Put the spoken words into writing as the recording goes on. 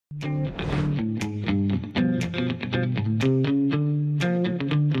Welcome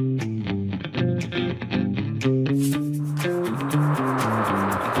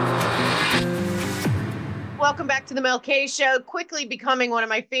back to the Mel K Show. Quickly becoming one of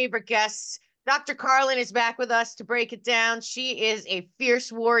my favorite guests, Dr. Karlyn is back with us to break it down. She is a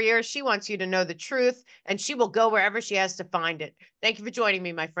fierce warrior. She wants you to know the truth, and she will go wherever she has to find it. Thank you for joining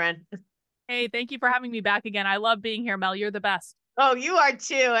me, my friend. Hey, thank you for having me back again. I love being here, Mel. You're the best. Oh, you are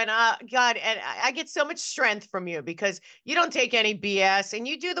too. And God, and I get so much strength from you because you don't take any BS and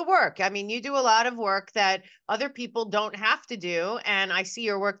you do the work. I mean, you do a lot of work that other people don't have to do. And I see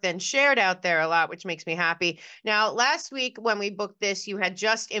your work then shared out there a lot, which makes me happy. Now, last week when we booked this, you had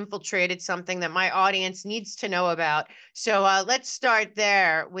just infiltrated something that my audience needs to know about. So let's start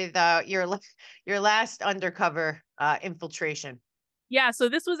there with your last undercover infiltration. Yeah, so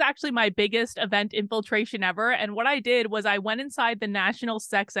this was actually my biggest event infiltration ever. And what I did was I went inside the National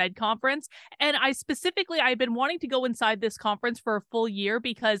Sex Ed Conference. And I've been wanting to go inside this conference for a full year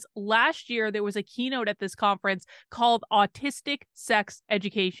because last year there was a keynote at this conference called Autistic Sex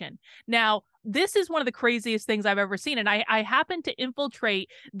Education. Now, this is one of the craziest things I've ever seen. And I happened to infiltrate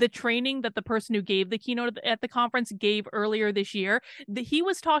the training that the person who gave the keynote at the conference gave earlier this year. He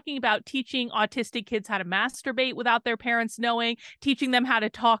was talking about teaching autistic kids how to masturbate without their parents knowing, teaching them how to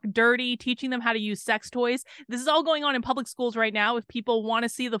talk dirty, teaching them how to use sex toys. This is all going on in public schools right now. If people want to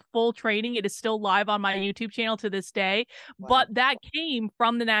see the full training, it is still live on my YouTube channel to this day. Wow. But that came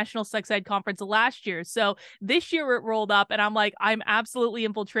from the National Sex Ed Conference last year. So this year it rolled up and I'm like, I'm absolutely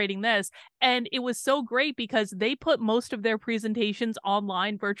infiltrating this. And it was so great because they put most of their presentations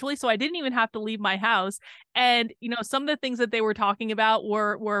online virtually. So I didn't even have to leave my house. And, some of the things that they were talking about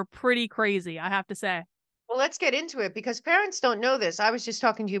were pretty crazy, I have to say. Well, let's get into it because parents don't know this. I was just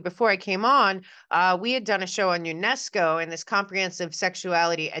talking to you before I came on. We had done a show on UNESCO and this comprehensive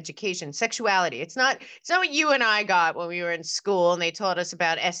sexuality education. Sexuality. It's not what you and I got when we were in school and they taught us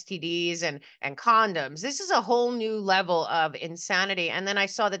about STDs and condoms. This is a whole new level of insanity. And then I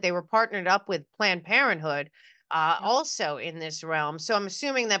saw that they were partnered up with Planned Parenthood. Also in this realm. So I'm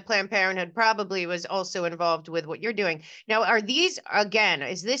assuming that Planned Parenthood probably was also involved with what you're doing. Now,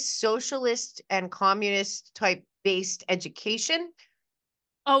 is this socialist and communist type based education?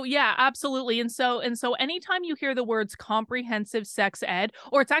 Oh yeah, absolutely. And so anytime you hear the words comprehensive sex ed,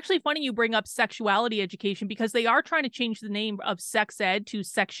 or it's actually funny you bring up sexuality education because they are trying to change the name of sex ed to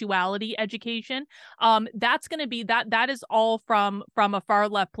sexuality education. That's going to be that is all from a far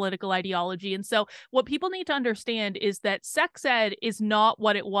left political ideology. And so what people need to understand is that sex ed is not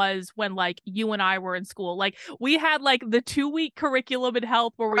what it was when like you and I were in school. Like we had like the 2-week curriculum in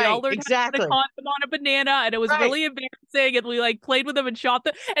health where we all Right, learned how to put a exactly. condom on a banana and it was Right. really embarrassing and we like played with them and shot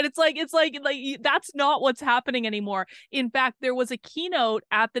them and it's like that's not what's happening anymore. In fact, there was a keynote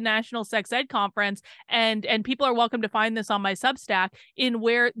at the National Sex Ed Conference, and people are welcome to find this on my Substack, in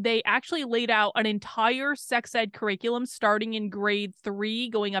where they actually laid out an entire sex ed curriculum starting in grade 3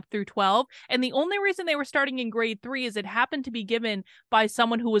 going up through 12. And the only reason they were starting in grade 3 is it happened to be given by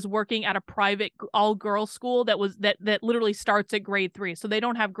someone who was working at a private all-girls school that literally starts at grade 3. So they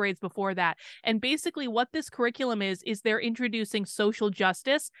don't have grades before that. And basically what this curriculum is they're introducing social justice,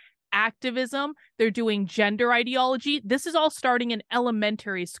 activism, they're doing gender ideology. This is all starting in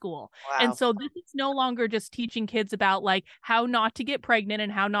elementary school. And Wow. so this is no longer just teaching kids about like how not to get pregnant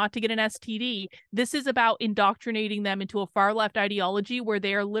and how not to get an STD. This is about indoctrinating them into a far left ideology where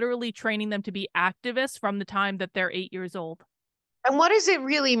they are literally training them to be activists from the time that they're 8 years old. And what does it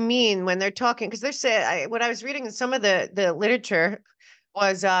really mean when they're talking? Because they're saying, what I was reading in some of the literature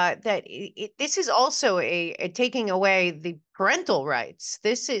was that this is also a taking away the parental rights.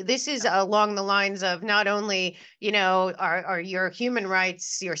 This is along the lines of not only are your human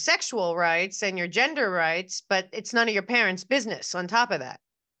rights, your sexual rights, and your gender rights, but it's none of your parents' business. On top of that.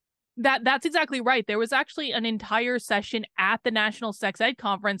 That's exactly right. There was actually an entire session at the National Sex Ed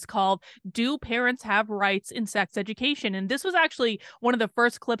Conference called Do Parents Have Rights in Sex Education? And this was actually one of the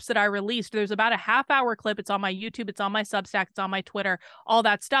first clips that I released. There's about a half-hour clip. It's on my YouTube, it's on my Substack, it's on my Twitter, all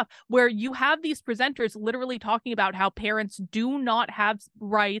that stuff, where you have these presenters literally talking about how parents do not have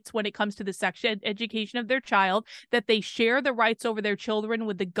rights when it comes to the sex education of their child, that they share the rights over their children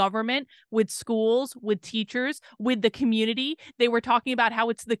with the government, with schools, with teachers, with the community. They were talking about how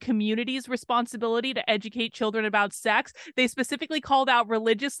it's the community's responsibility to educate children about sex. They specifically called out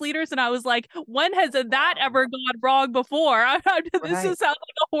religious leaders, and I was like, when has that ever gone wrong before? This Right. just sounds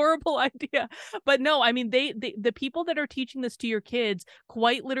like a horrible idea. But no, I mean, the people that are teaching this to your kids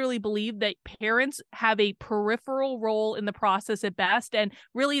quite literally believe that parents have a peripheral role in the process at best, and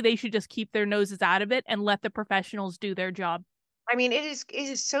really they should just keep their noses out of it and let the professionals do their job. I mean, it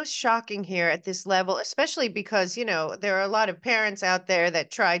is so shocking here at this level, especially because, there are a lot of parents out there that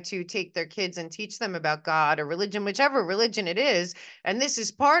try to take their kids and teach them about God or religion, whichever religion it is. And this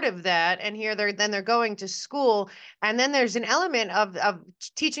is part of that. And here they're going to school. And then there's an element of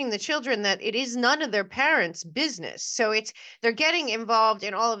teaching the children that it is none of their parents' business. So they're getting involved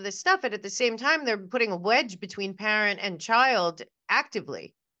in all of this stuff. And at the same time, they're putting a wedge between parent and child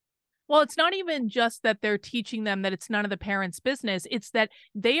actively. Well, it's not even just that they're teaching them that it's none of the parents' business. It's that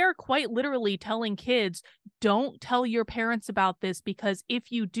they are quite literally telling kids, don't tell your parents about this because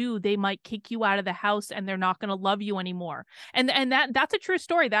if you do, they might kick you out of the house and they're not going to love you anymore. And that's a true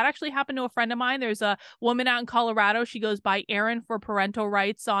story. That actually happened to a friend of mine. There's a woman out in Colorado. She goes by Erin for parental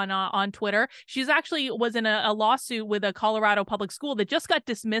rights on Twitter. She's actually was in a lawsuit with a Colorado public school that just got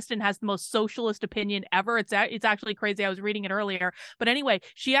dismissed and has the most socialist opinion ever. It's actually crazy. I was reading it earlier. But anyway,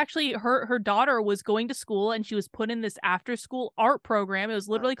 she actually her daughter was going to school and she was put in this after school art program. It was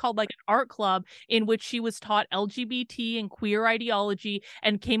literally called like an art club in which she was taught LGBT and queer ideology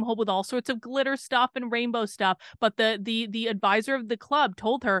and came home with all sorts of glitter stuff and rainbow stuff. But the advisor of the club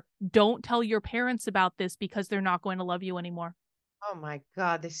told her, don't tell your parents about this because they're not going to love you anymore. Oh my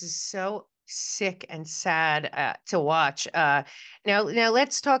God, this is so sick and sad to watch. Now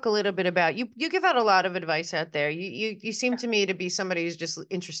let's talk a little bit about you. You give out a lot of advice out there. You seem to me to be somebody who's just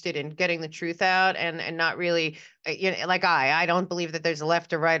interested in getting the truth out and not really, like I don't believe that there's a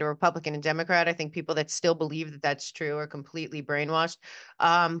left or right or Republican and Democrat. I think people that still believe that that's true are completely brainwashed.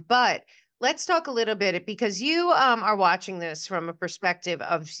 But let's talk a little bit because you are watching this from a perspective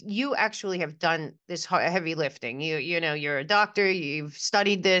of you actually have done this heavy lifting. You're a doctor, you've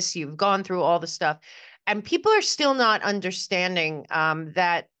studied this, you've gone through all the stuff, and people are still not understanding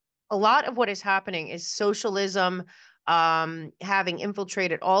that a lot of what is happening is socialism having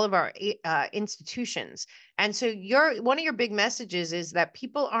infiltrated all of our institutions. And so one of your big messages is that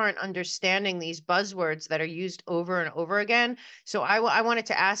people aren't understanding these buzzwords that are used over and over again. So I wanted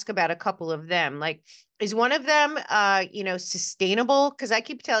to ask about a couple of them. Like, is one of them, sustainable? Because I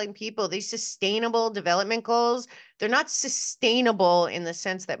keep telling people these sustainable development goals, they're not sustainable in the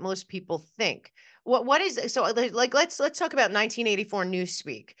sense that most people think. What is so like let's talk about 1984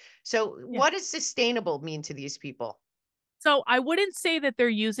 Newsweek. So Yeah. what does sustainable mean to these people? So I wouldn't say that they're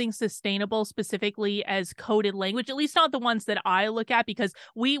using sustainable specifically as coded language, at least not the ones that I look at, because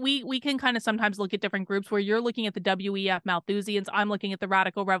we can kind of sometimes look at different groups where you're looking at the WEF Malthusians, I'm looking at the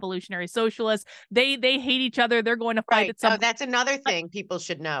Radical Revolutionary Socialists. They hate each other. They're going to fight Right. at some Oh, point. that's another thing people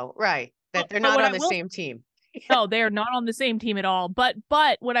should know. Right. That they're But not what on I the will same team. No, they are not on the same team at all. But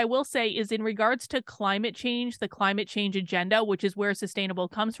what I will say is in regards to climate change, the climate change agenda, which is where sustainable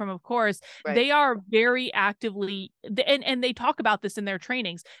comes from, of course, Right. they are very actively and they talk about this in their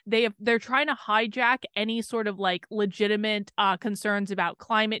trainings. They're trying to hijack any sort of like legitimate concerns about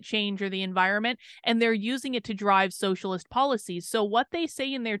climate change or the environment, and they're using it to drive socialist policies. So what they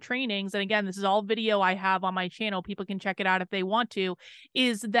say in their trainings, and again, this is all video I have on my channel, people can check it out if they want to,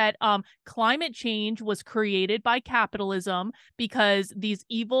 is that climate change was created by capitalism because these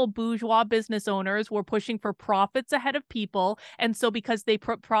evil bourgeois business owners were pushing for profits ahead of people. And so, because they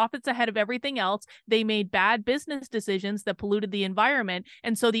put profits ahead of everything else, they made bad business decisions that polluted the environment.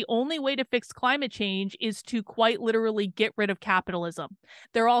 And so, the only way to fix climate change is to quite literally get rid of capitalism.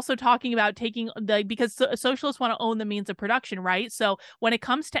 They're also talking about because socialists want to own the means of production, right? So, when it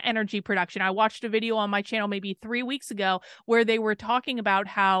comes to energy production, I watched a video on my channel maybe 3 weeks ago where they were talking about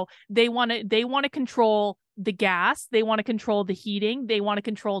how they want to control the gas, they want to control the heating, they want to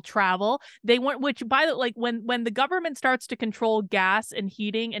control travel. They want which by the like when the government starts to control gas and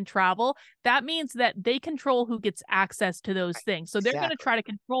heating and travel, that means that they control who gets access to those Right. things. So they're going to Exactly. try to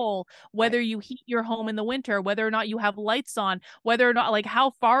control Right. whether you heat your home in the winter, whether or not you have lights on, whether or not like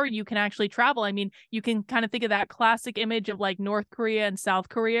how far you can actually travel. I mean, you can kind of think of that classic image of like North Korea and South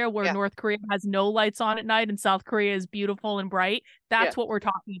Korea where Yeah. North Korea has no lights on at night and South Korea is beautiful and bright. Yeah. That's what we're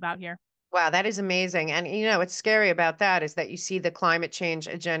talking about here. Wow, that is amazing. And what's scary about that is that you see the climate change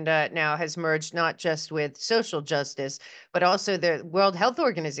agenda now has merged not just with social justice, but also the World Health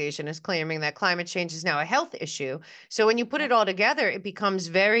Organization is claiming that climate change is now a health issue. So when you put Yeah. it all together, it becomes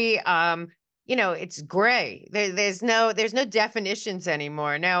very it's gray. There's no definitions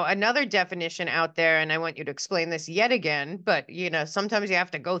anymore. Now, another definition out there, and I want you to explain this yet again, but sometimes you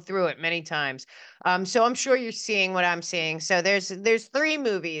have to go through it many times. So I'm sure you're seeing what I'm seeing. So there's three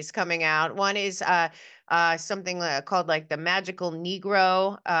movies coming out. One is something called like The Magical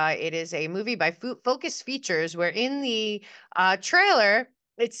Negro. It is a movie by Focus Features, where in the trailer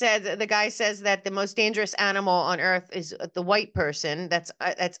It says the guy says that the most dangerous animal on earth is the white person. That's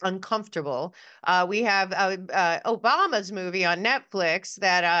uncomfortable. We have Obama's movie on Netflix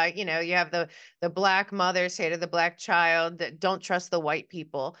that you have the black mother say to the black child that don't trust the white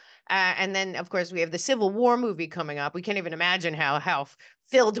people, and then of course we have the Civil War movie coming up. We can't even imagine how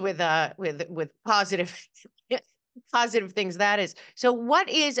filled with positive positive things that is. So what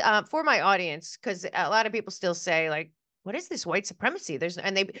is for my audience, because a lot of people still say like, what is this white supremacy? There's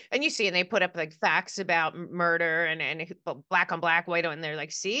and you see and they put up like facts about murder and black on black, white on, and they're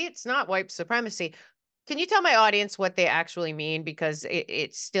like, see, it's not white supremacy. Can you tell my audience what they actually mean, because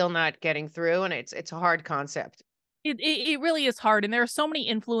it's still not getting through and it's a hard concept. It really is hard, and there are so many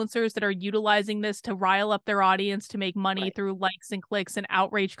influencers that are utilizing this to rile up their audience to make money Right. through likes and clicks and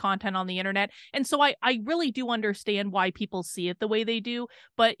outrage content on the internet. And so I really do understand why people see it the way they do,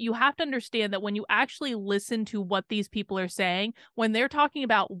 but you have to understand that when you actually listen to what these people are saying, when they're talking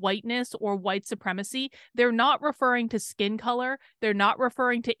about whiteness or white supremacy, they're not referring to skin color, they're not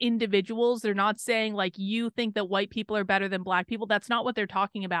referring to individuals, they're not saying like you think that white people are better than black people. That's not what they're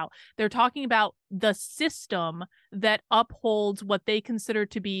talking about. They're talking about the system that upholds what they consider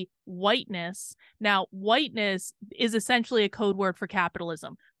to be whiteness. Now, whiteness is essentially a code word for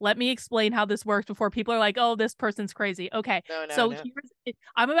capitalism. Let me explain how this works before people are like, oh, this person's crazy. Okay, No, no, so no.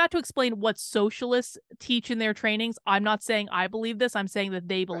 I'm about to explain what socialists teach in their trainings. I'm not saying I believe this, I'm saying that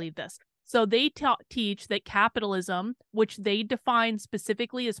they Right. believe this. So they teach that capitalism, which they define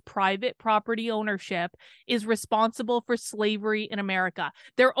specifically as private property ownership, is responsible for slavery in America.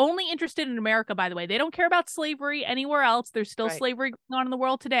 They're only interested in America, by the way. They don't care about slavery anywhere else. There's still Right. slavery going on in the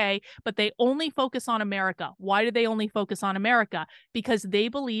world today, but they only focus on America. Why do they only focus on America? Because they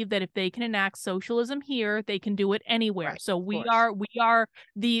believe that if they can enact socialism here, they can do it anywhere. Right. So Of we course. are we are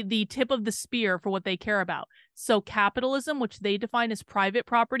the tip of the spear for what they care about. So capitalism, which they define as private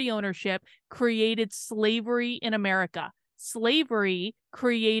property ownership, created slavery in America. Slavery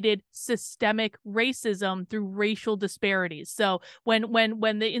created systemic racism through racial disparities. So when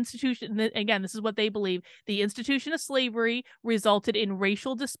the institution, again, this is what they believe, the institution of slavery resulted in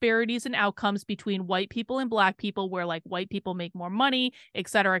racial disparities and outcomes between white people and black people, where like white people make more money, et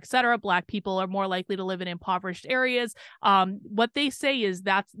cetera, et cetera. Black people are more likely to live in impoverished areas. What they say is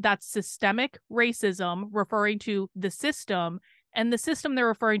that's systemic racism, referring to the system, and the system they're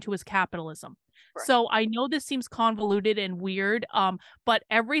referring to is capitalism. Right. So I know this seems convoluted and weird, but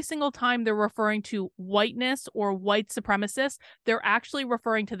every single time they're referring to whiteness or white supremacists, they're actually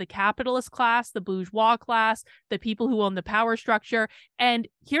referring to the capitalist class, the bourgeois class, the people who own the power structure. And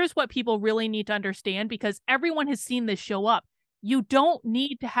here's what people really need to understand, because everyone has seen this show up. You don't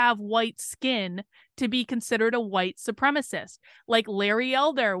need to have white skin to be considered a white supremacist. Like Larry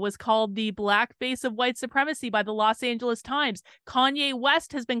Elder was called the black face of white supremacy by the Los Angeles Times. Kanye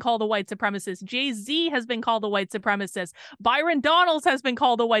West has been called a white supremacist. Jay-Z has been called a white supremacist. Byron Donalds has been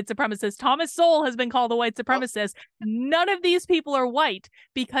called a white supremacist. Thomas Sowell has been called a white Oh, supremacist. None of these people are white,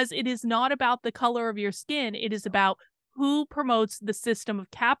 because it is not about the color of your skin. It is about who promotes the system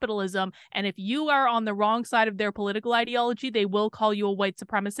of capitalism. And if you are on the wrong side of their political ideology, they will call you a white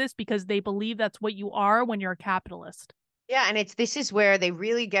supremacist, because they believe that's what you are when you're a capitalist. yeah, and this is where they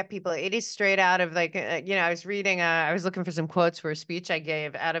really get people. It is straight out of like I was reading I was looking for some quotes for a speech I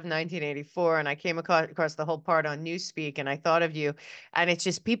gave out of 1984, and I came across the whole part on Newspeak, and I thought of you. And it's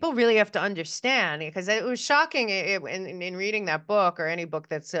just people really have to understand, because it was shocking in reading that book, or any book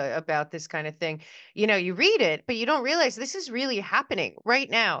that's about this kind of thing. You read it, but you don't realize this is really happening right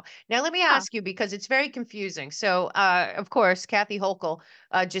now. Now, let me Yeah. ask you, because it's very confusing. So, of course, Kathy Hochul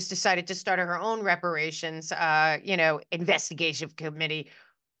just decided to start her own reparations, investigation committee.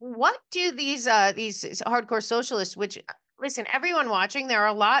 What do these hardcore socialists, which listen, everyone watching, there are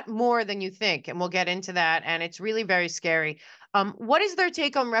a lot more than you think, and we'll get into that, and it's really very scary. What is their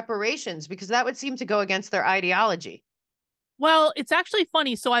take on reparations? Because that would seem to go against their ideology. Well, it's actually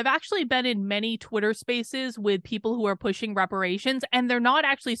funny. So I've actually been in many Twitter spaces with people who are pushing reparations, and they're not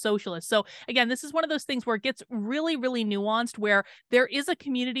actually socialists. So again, this is one of those things where it gets really, really nuanced, where there is a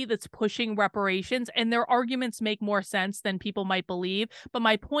community that's pushing reparations and their arguments make more sense than people might believe. But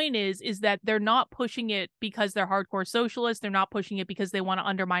my point is that they're not pushing it because they're hardcore socialists. They're not pushing it because they want to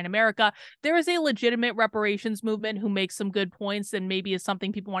undermine America. There is a legitimate reparations movement who makes some good points and maybe is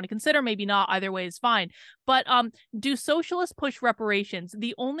something people want to consider. Maybe not. Either way is fine. But do socialists push reparations?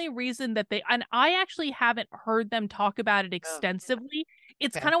 The only reason that they, and I actually haven't heard them talk about it Oh, extensively.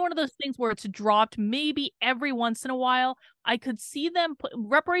 It's okay. kind of one of those things where it's dropped maybe every once in a while. I could see them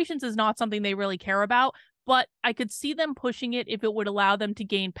reparations is not something they really care about, but I could see them pushing it if it would allow them to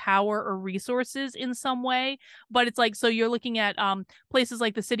gain power or resources in some way. But it's like, so you're looking at places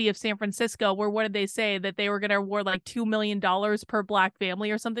like the city of San Francisco, where what did they say that they were going to award like $2 million per black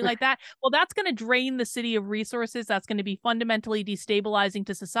family or something like that? Well, that's going to drain the city of resources. That's going to be fundamentally destabilizing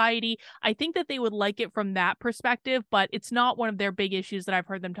to society. I think that they would like it from that perspective, but it's not one of their big issues that I've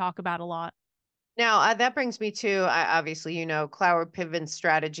heard them talk about a lot. Now, that brings me to obviously, Cloward Piven's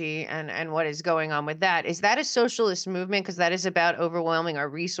strategy and what is going on with that. Is that a socialist movement? Because that is about overwhelming our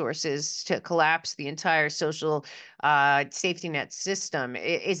resources to collapse the entire social safety net system.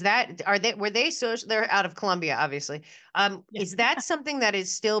 Is that were they social? They're out of Colombia, obviously. Yeah. Is that something that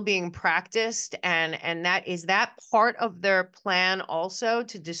is still being practiced, and that is that part of their plan also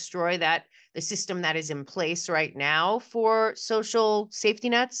to destroy the system that is in place right now for social safety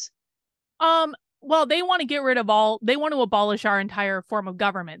nets? Um, well, they want to get rid of all, they want to abolish our entire form of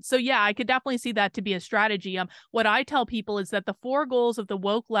government. So yeah, I could definitely see that to be a strategy. What I tell people is that the four goals of the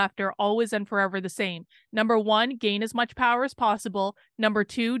woke left are always and forever the same. Number one, gain as much power as possible. Number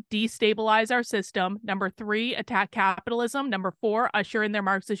two, destabilize our system. Number three, attack capitalism. Number four, usher in their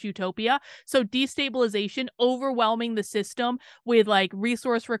Marxist utopia. So destabilization, overwhelming the system with like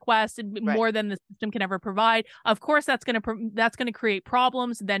resource requests and Right. more than the system can ever provide. Of course, that's going to create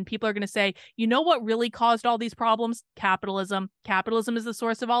problems. Then people are going to say, you know what really caused all these problems? Capitalism. Capitalism is the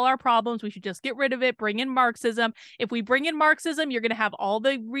source of all our problems. We should just get rid of it, bring in Marxism. If we bring in Marxism, you're going to have all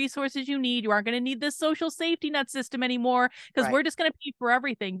the resources you need. You aren't going to need this social safety net system anymore because Right. we're just going to pay for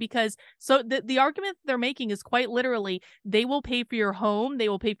everything. Because so the argument that they're making is quite literally they will pay for your home, they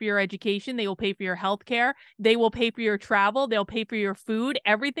will pay for your education, they will pay for your health care, they will pay for your travel, they'll pay for your food.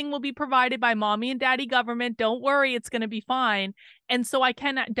 Everything will be provided by mommy and daddy government. Don't worry, it's going to be fine. And so I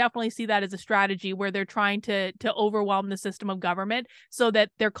can definitely see that as a strategy where they're trying to overwhelm the system of government so that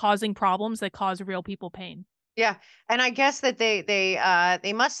they're causing problems that cause real people pain. Yeah, and I guess that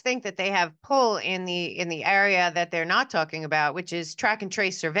they must think that they have pull in the area that they're not talking about, which is track and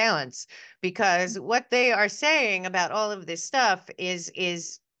trace surveillance, because what they are saying about all of this stuff is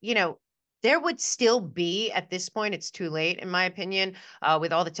there would still be at this point, it's too late in my opinion,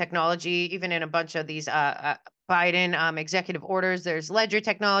 with all the technology, even in a bunch of these Biden executive orders. There's ledger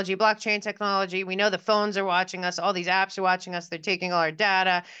technology, blockchain technology. We know the phones are watching us. All these apps are watching us. They're taking all our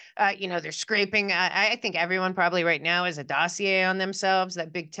data. They're scraping. I think everyone probably right now has a dossier on themselves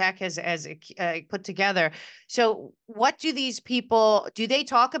that big tech has put together. So, what do these people do? They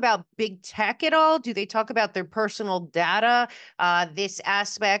talk about big tech at all? Do they talk about their personal data? This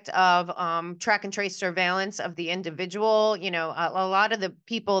aspect of track and trace surveillance of the individual. A lot of the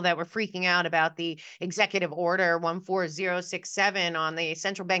people that were freaking out about the executive order 14067 on the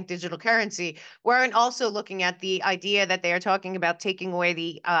central bank digital currency weren't also looking at the idea that they are talking about taking away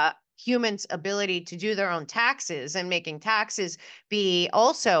the humans' ability to do their own taxes and making taxes be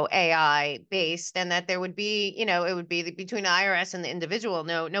also AI based, and that there would be, it would be between the IRS and the individual,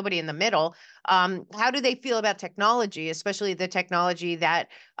 nobody in the middle. How do they feel about technology, especially the technology that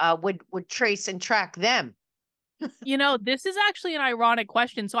would trace and track them? This is actually an ironic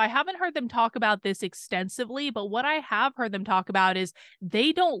question. So I haven't heard them talk about this extensively, but what I have heard them talk about is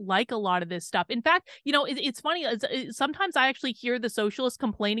they don't like a lot of this stuff. In fact, it's funny. Sometimes I actually hear the socialists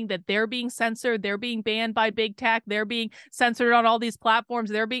complaining that they're being censored, they're being banned by big tech, they're being censored on all these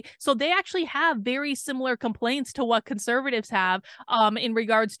platforms. So they actually have very similar complaints to what conservatives have in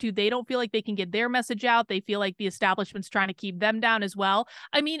regards to they don't feel like they can get their message out. They feel like the establishment's trying to keep them down as well.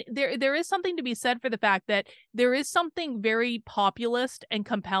 I mean, there is something to be said for the fact that there is something very populist and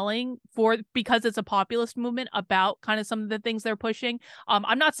compelling because it's a populist movement about kind of some of the things they're pushing.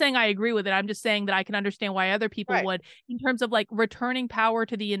 I'm not saying I agree with it. I'm just saying that I can understand why other people Right. would, in terms of like returning power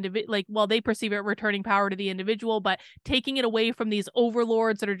to the individual. Like, well, they perceive it returning power to the individual, but taking it away from these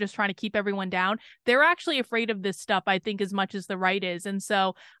overlords that are just trying to keep everyone down. They're actually afraid of this stuff, I think, as much as the right is. And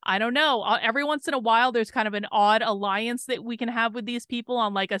so I don't know. Every once in a while, there's kind of an odd alliance that we can have with these people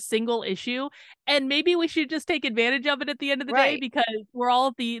on like a single issue, and maybe we should just take advantage of it at the end of the day Right. because we're all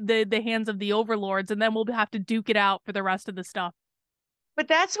at the hands of the overlords, and then we'll have to duke it out for the rest of the stuff. But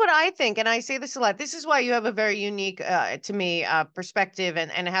that's what I think, and I say this a lot. This is why you have a very unique, to me, perspective,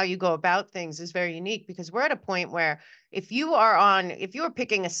 and how you go about things is very unique, because we're at a point where if you are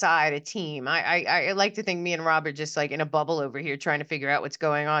picking a side, a team, I like to think me and Rob are just like in a bubble over here trying to figure out what's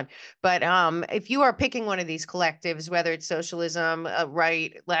going on. But if you are picking one of these collectives, whether it's socialism,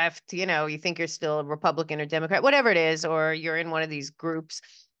 right, left, you think you're still a Republican or Democrat, whatever it is, or you're in one of these groups.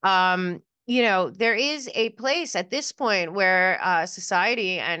 There is a place at this point where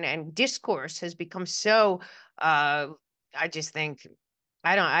society and discourse has become so, I just think,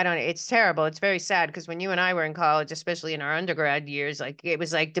 I don't, it's terrible. It's very sad because when you and I were in college, especially in our undergrad years, like it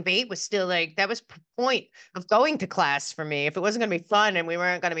was like debate was still like that was point of going to class for me. If it wasn't going to be fun and we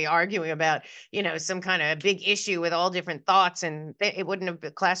weren't going to be arguing about, some kind of big issue with all different thoughts, and it wouldn't have,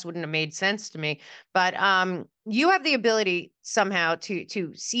 the class wouldn't have made sense to me. But you have the ability somehow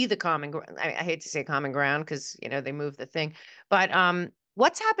to see the common ground. I hate to say common ground because, they move the thing, but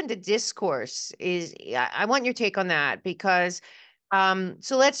what's happened to discourse is I want your take on that because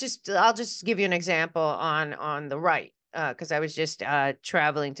so I'll just give you an example on the right, because I was just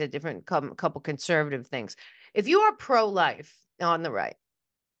traveling to different couple conservative things. If you are pro-life on the right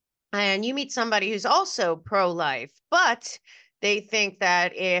and you meet somebody who's also pro-life, but they think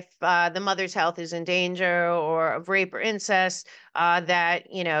that if the mother's health is in danger or of rape or incest, that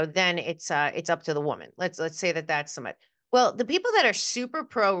then it's up to the woman. Let's say that that's somebody. Well, the people that are super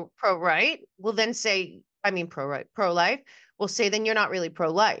pro-right will then say, I mean pro-right, pro-life, will say, then you're not really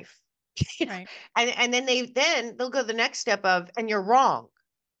pro-life. You know, Right. and then they'll go the next step of, and you're wrong.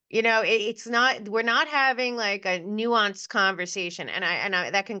 It's not, we're not having like a nuanced conversation. And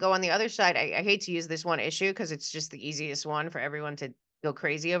I that can go on the other side. I hate to use this one issue because it's just the easiest one for everyone to go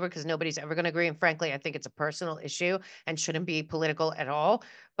crazy over because nobody's ever going to agree. And frankly, I think it's a personal issue and shouldn't be political at all.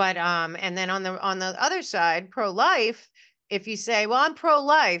 But and then on the other side, pro-life, if you say, well, I'm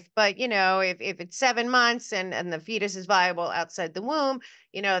pro-life, but if it's 7 months and the fetus is viable outside the womb,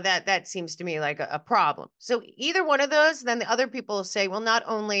 that seems to me like a problem. So either one of those, then the other people will say, well, not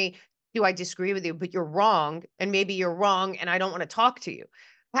only do I disagree with you, but you're wrong, and maybe you're wrong, and I don't want to talk to you.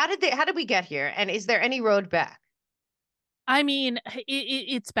 How did we get here? And is there any road back? I mean,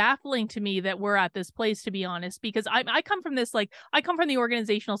 it's baffling to me that we're at this place, to be honest, because I come from this, like, I come from the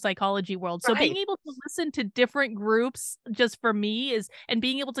organizational psychology world. So being Right. able to listen to different groups just for me is, and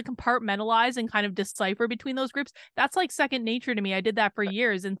being able to compartmentalize and kind of decipher between those groups, that's like second nature to me. I did that for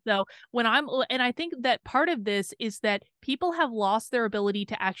years. And so and I think that part of this is that people have lost their ability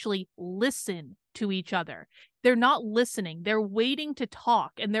to actually listen to each other. They're not listening. They're waiting to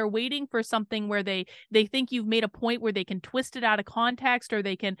talk, and they're waiting for something where they think you've made a point where they can twist it out of context, or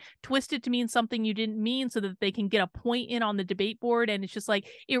they can twist it to mean something you didn't mean so that they can get a point in on the debate board. And it's just like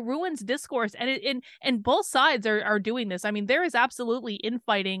it ruins discourse. And both sides are doing this. I mean, there is absolutely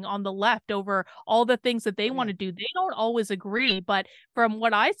infighting on the left over all the things that they Oh, want yeah. to do. They don't always agree, but from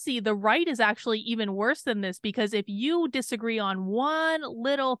what I see, the right is actually even worse than this, because if you disagree on one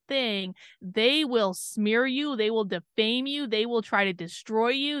little thing, they will smear you, they will defame you, they will try to destroy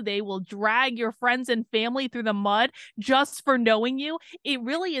you, they will drag your friends and family through the mud just for knowing you. It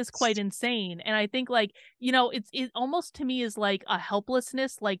really is quite insane. And I think, like, it almost to me is like a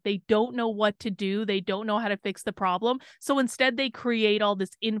helplessness, like they don't know what to do, they don't know how to fix the problem. So instead they create all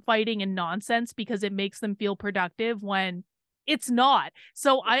this infighting and nonsense because it makes them feel productive when it's not.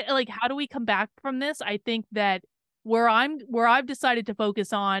 So I like, how do we come back from this? I think that where I've decided to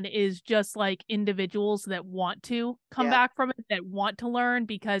focus on is just like individuals that want to come Yeah. back from it, that want to learn,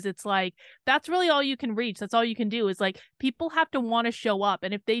 because it's like that's really all you can reach. That's all you can do, is like people have to want to show up.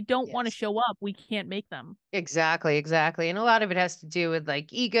 And if they don't want to Yes. show up, we can't make them. Exactly, exactly. And a lot of it has to do with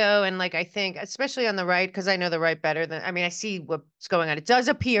like ego. And like, I think, especially on the right, because I know the right better than, I mean, I see what's going on. It does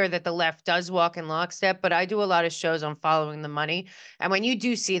appear that the left does walk in lockstep, but I do a lot of shows on following the money. And when you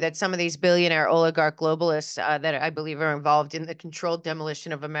do see that some of these billionaire oligarch globalists that I believe are involved in the controlled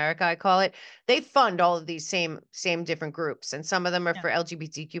demolition of America, I call it, they fund all of these same different groups. And some of them are Yeah. for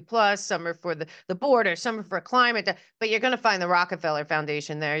LGBTQ plus, some are for the border, some are for climate. But you're going to find the Rockefeller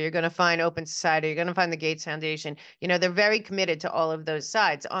Foundation there. You're going to find Open Society. You're going to find the Gates Foundation. They're very committed to all of those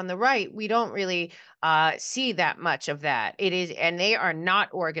sides. On the right, we don't really see that much of that. It is, and they are not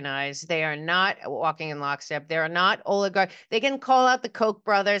organized. They are not walking in lockstep. They are not oligarch. They can call out the Koch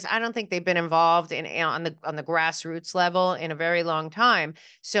brothers. I don't think they've been involved in on the grassroots level in a very long time.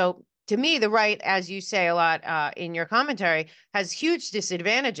 So to me, the right, as you say a lot in your commentary, has huge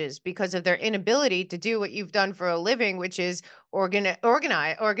disadvantages because of their inability to do what you've done for a living, which is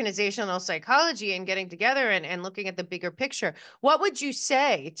organizational psychology and getting together and looking at the bigger picture. What would you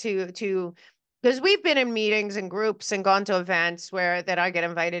say to because we've been in meetings and groups and gone to events where that I get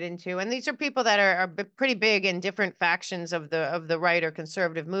invited into, and these are people that are pretty big in different factions of the right or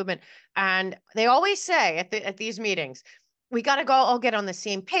conservative movement, and they always say at these meetings, we got to go all get on the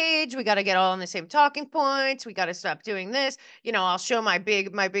same page. We got to get all on the same talking points. We got to stop doing this. I'll show my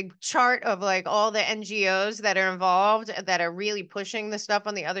big chart of like all the NGOs that are involved that are really pushing the stuff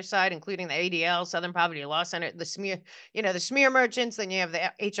on the other side, including the ADL, Southern Poverty Law Center, the smear merchants. Then you have the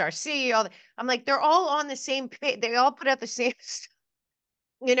HRC. I'm like, they're all on the same page. They all put out the same stuff.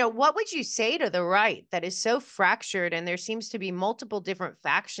 What would you say to the right that is so fractured and there seems to be multiple different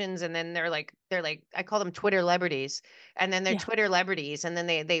factions, and then they're like I call them Twitter celebrities, and then they're Yeah. Twitter celebrities, and then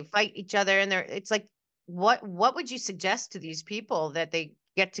they fight each other, and it's like, what would you suggest to these people that they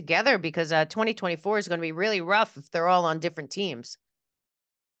get together, because 2024 is going to be really rough if they're all on different teams.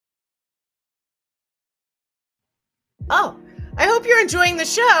 Oh, I hope you're enjoying the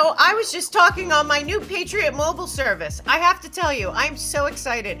show. I was just talking on my new Patriot mobile service. I have to tell you, I'm so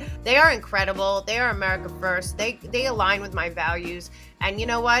excited. They are incredible. They are America first. They align with my values. And you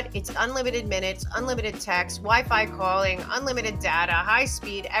know what? It's unlimited minutes, unlimited text, Wi-Fi calling, unlimited data, high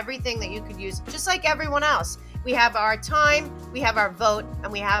speed, everything that you could use, just like everyone else. We have our time, we have our vote,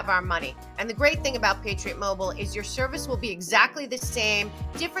 and we have our money. And the great thing about Patriot Mobile is your service will be exactly the same.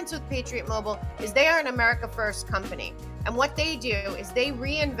 Difference with Patriot Mobile is they are an America First company. And what they do is they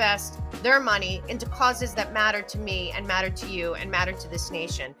reinvest their money into causes that matter to me and matter to you and matter to this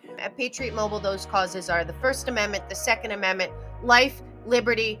nation. At Patriot Mobile, those causes are the First Amendment, the Second Amendment, life,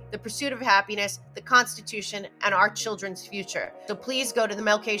 liberty, the pursuit of happiness, the Constitution, and our children's future. So please go to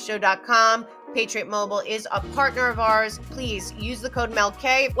themelkshow.com. Patriot Mobile is a partner of ours. Please use the code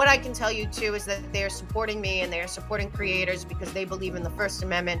MELK. What I can tell you too is that they are supporting me and they are supporting creators because they believe in the First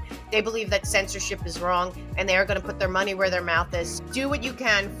Amendment. They believe that censorship is wrong, and they are going to put their money where their mouth is. Do what you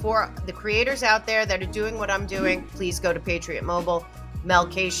can for the creators out there that are doing what I'm doing. Please go to Patriot Mobile, Mel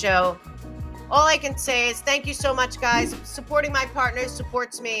K Show. All I can say is thank you so much, guys. Supporting my partners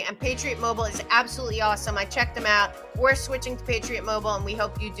supports me, and Patriot Mobile is absolutely awesome. I checked them out. We're switching to Patriot Mobile, and we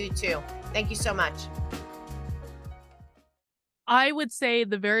hope you do too. Thank you so much. I would say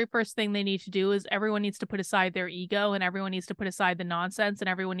the very first thing they need to do is everyone needs to put aside their ego, and everyone needs to put aside the nonsense, and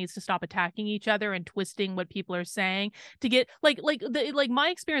everyone needs to stop attacking each other and twisting what people are saying to get like my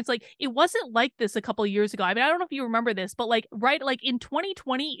experience. Like, it wasn't like this a couple of years ago. I mean, I don't know if you remember this, but like in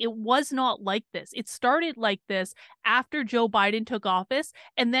 2020 it was not like this. It started like this after Joe Biden took office,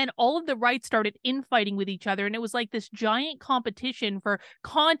 and then all of the right started infighting with each other, and it was like this giant competition for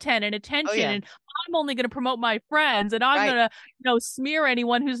content and Oh, attention. yeah. And I'm only going to promote my friends, and I'm Right. going to smear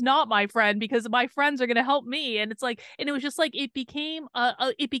anyone who's not my friend because my friends are going to help me. And it's like, and it was just like, it became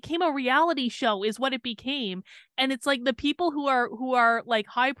a reality show is what it became. And it's like the people who are like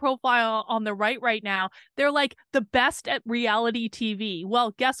high profile on the right now, they're like the best at reality TV.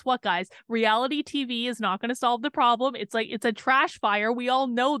 Well, guess what, guys? Reality TV is not going to solve the problem. It's like, it's a trash fire. We all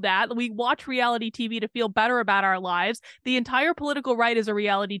know that. We watch reality TV to feel better about our lives. The entire political right is a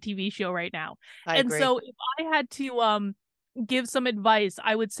reality TV show right now. I And agree. so if I had to give some advice,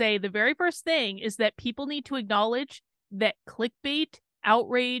 I would say the very first thing is that people need to acknowledge that clickbait,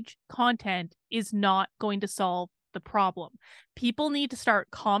 outrage content is not going to solve the problem. People need to start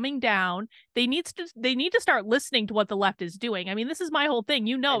calming down. They need to start listening to what the left is doing. I mean, this is my whole thing.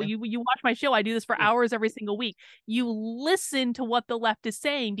 You I know, know. you watch my show. I do this for Mm. hours every single week. You listen to what the left is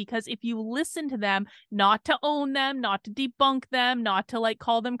saying, because if you listen to them, not to own them, not to debunk them, not to like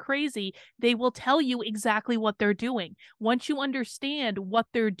call them crazy, they will tell you exactly what they're doing. Once you understand what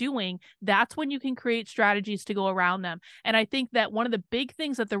they're doing, that's when you can create strategies to go around them. And I think that one of the big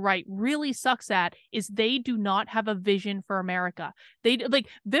things that the right really sucks at is they do not have a vision for America. They like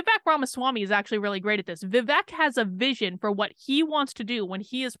Vivek Ramaswamy is actually really great at this. Vivek has a vision for what he wants to do when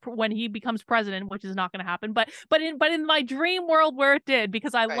he becomes president, which is not going to happen. But in my dream world where it did,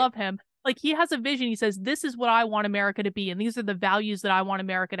 because I Right. love him, like he has a vision. He says, this is what I want America to be, and these are the values that I want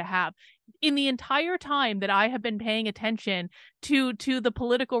America to have. In the entire time that I have been paying attention to the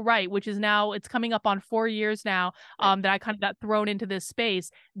political right, which is now, it's coming up on 4 years now, Right. that I kind of got thrown into this space,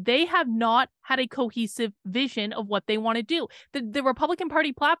 they have not had a cohesive vision of what they want to do. The Republican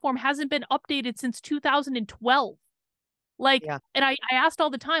Party platform hasn't been updated since 2012. Like, Yeah. and I asked all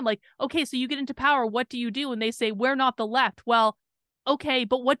the time, like, okay, so you get into power, what do you do? And they say, we're not the left. Well, okay,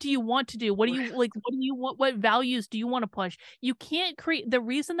 but what do you want to do? What do you like? What do you want? What values do you want to push? You can't create the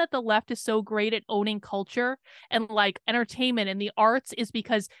reason that the left is so great at owning culture and like entertainment and the arts is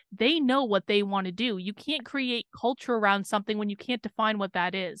because they know what they want to do. You can't create culture around something when you can't define what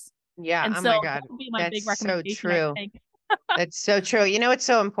that is. Yeah. And Oh so my that God. would be my That's big so recommendation, I true. think. That's so true. It's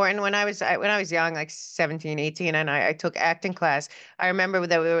so important. When I was young, like 17, 18, and I took acting class, I remember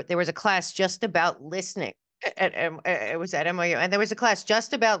that there was a class just about listening. It was at MOU, and there was a class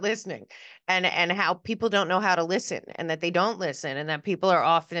just about listening, and how people don't know how to listen, and that they don't listen, and that people are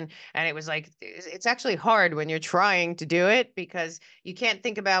often. And it was like it's actually hard when you're trying to do it, because you can't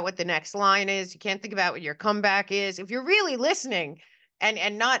think about what the next line is. You can't think about what your comeback is. If you're really listening,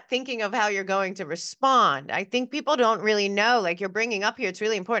 and not thinking of how you're going to respond. I think people don't really know, like you're bringing up here, it's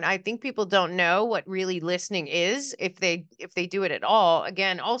really important. I think people don't know what really listening is if they do it at all.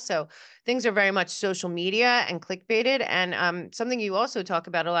 Again, also, things are very much social media and clickbaited. And something you also talk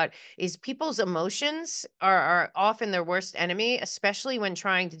about a lot is people's emotions are often their worst enemy, especially when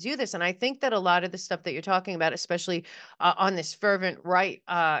trying to do this. And I think that a lot of the stuff that you're talking about, especially on this fervent right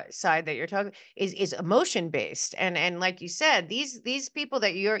side that you're talking, is emotion based. And like you said, these people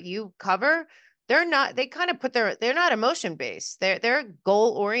that you cover, they kind of they're not emotion based. They're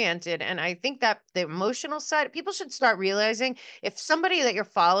goal oriented. And I think that the emotional side, people should start realizing, if somebody that you're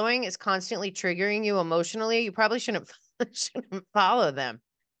following is constantly triggering you emotionally, you probably shouldn't follow them.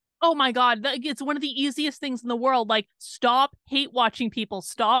 Oh my God, it's one of the easiest things in the world. Like, stop hate watching people,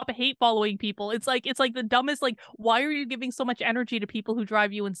 stop hate following people. It's like the dumbest, like, why are you giving so much energy to people who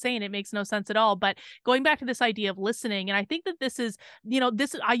drive you insane? It makes no sense at all. But going back to this idea of listening, and I think that this is,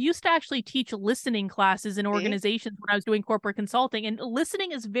 I used to actually teach listening classes in See? organizations when I was doing corporate consulting, and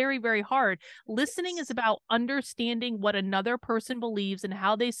listening is very, very hard. Listening is Yes. about understanding what another person believes and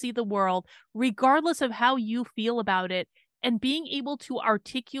how they see the world, regardless of how you feel about it, and being able to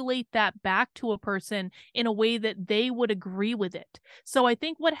articulate that back to a person in a way that they would agree with it. So I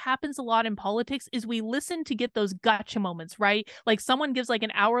think what happens a lot in politics is we listen to get those gotcha moments, right? Like, someone gives like an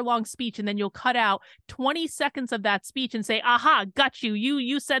hour-long speech and then you'll cut out 20 seconds of that speech and say, aha, got you.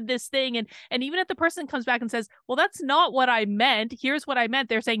 You said this thing. And even if the person comes back and says, well, that's not what I meant. Here's what I meant.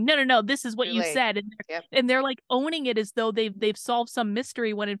 They're saying, no, no, no, this is what Too you late. said. Yep. And they're like owning it as though they've solved some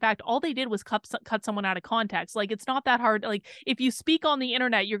mystery, when in fact all they did was cut someone out of context. Like, it's not that hard. Like, if you speak on the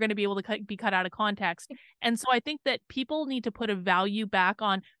internet, you're going to be able to be cut out of context. And so I think that people need to put a value back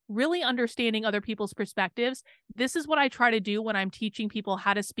on really understanding other people's perspectives. This is what I try to do when I'm teaching people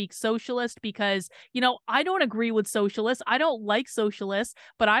how to speak socialist, because, I don't agree with socialists. I don't like socialists,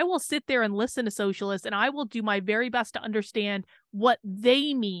 but I will sit there and listen to socialists, and I will do my very best to understand what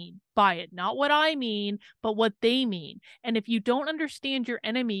they mean by it. Not what I mean, but what they mean. And if you don't understand your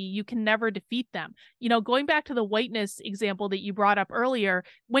enemy, you can never defeat them. Going back to the whiteness example that you brought up earlier,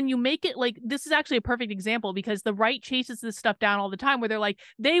 when you make it, like, this is actually a perfect example, because the right chases this stuff down all the time, where they're like,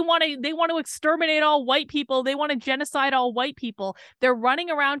 they want to exterminate all white people, they want to genocide all white people. They're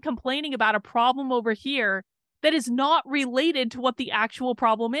running around complaining about a problem over here that is not related to what the actual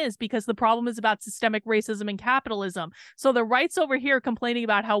problem is, because the problem is about systemic racism and capitalism. So the right's over here complaining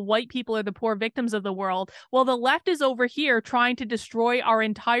about how white people are the poor victims of the world, while the left is over here trying to destroy our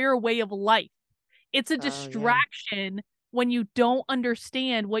entire way of life. It's a Oh yeah. distraction when you don't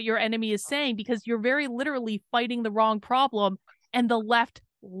understand what your enemy is saying, because you're very literally fighting the wrong problem, and the left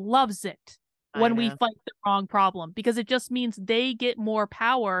loves it I when we know. fight the wrong problem, because it just means they get more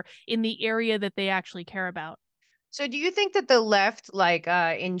power in the area that they actually care about. So do you think that the left like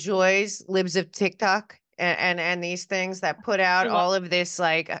enjoys libs of TikTok and these things that put out I love all of this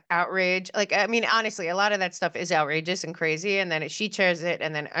like outrage? Like, I mean, honestly, a lot of that stuff is outrageous and crazy, and then she shares it,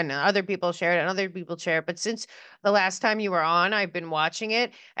 and other people share it, and other people share it. But since the last time you were on, I've been watching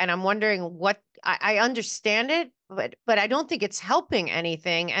it, and I'm wondering what I understand it, but I don't think it's helping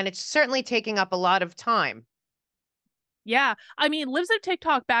anything, and it's certainly taking up a lot of time. Yeah. I mean, Libs of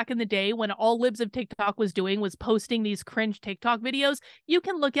TikTok back in the day, when all Libs of TikTok was doing was posting these cringe TikTok videos, you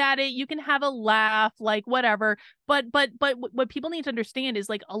can look at it, you can have a laugh, like whatever. But what people need to understand is,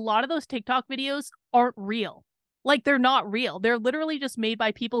 like, a lot of those TikTok videos aren't real. Like, they're not real. They're literally just made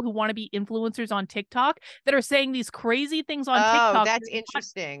by people who want to be influencers on TikTok, that are saying these crazy things on Oh, TikTok that that's are not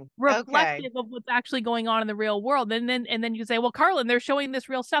interesting. Okay. reflective of what's actually going on in the real world. And then you say, well, Karlyn, they're showing this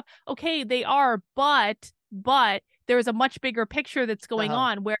real stuff. Okay, they are, but there is a much bigger picture that's going Oh,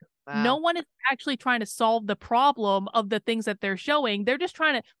 on, where no wow. one is actually trying to solve the problem of the things that they're showing. They're just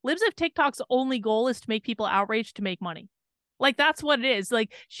trying to, Libs of TikTok's only goal is to make people outraged to make money. Like, that's what it is.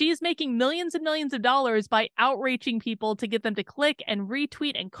 Like, she's making millions and millions of dollars by outraging people to get them to click and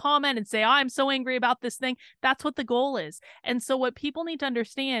retweet and comment and say, oh, I'm so angry about this thing. That's what the goal is. And so what people need to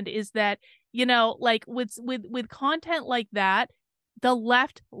understand is that, like, with content like that, the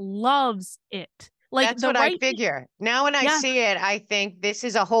left loves it. Like, That's the what I right, figure. Now, when I yeah, see it, I think this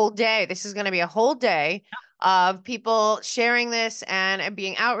is a whole day. This is going to be a whole day of people sharing this and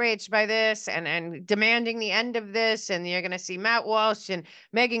being outraged by this and demanding the end of this. And you're going to see Matt Walsh and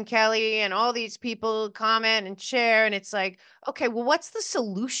Megyn Kelly and all these people comment and share. And it's like, okay, well, what's the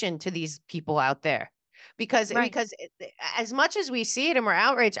solution to these people out there? right. Because as much as we see it and we're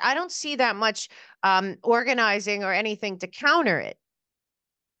outraged, I don't see that much organizing or anything to counter it.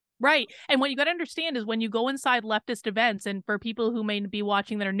 Right. And what you got to understand is when you go inside leftist events, and for people who may be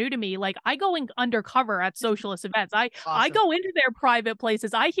watching that are new to me, like I go in undercover at socialist events. I Awesome. go into their private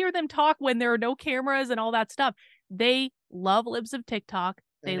places. I hear them talk when there are no cameras and all that stuff. They love libs of TikTok.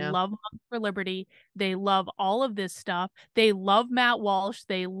 I They know. love Moms for Liberty. They love all of this stuff. They love Matt Walsh.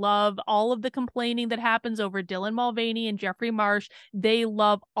 They love all of the complaining that happens over Dylan Mulvaney and Jeffrey Marsh. They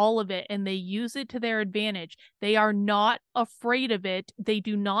love all of it, and they use it to their advantage. They are not afraid of it. They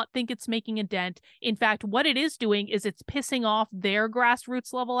do not think it's making a dent. In fact, what it is doing is it's pissing off their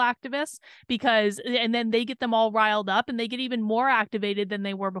grassroots level activists, and then they get them all riled up and they get even more activated than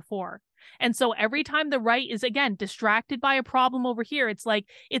they were before. And so every time the right is again distracted by a problem over here, it's like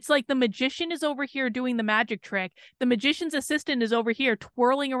the magician is over here doing the magic trick. The magician's assistant is over here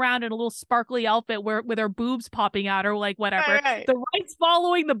twirling around in a little sparkly outfit with her boobs popping out or like whatever. Right, right. The right's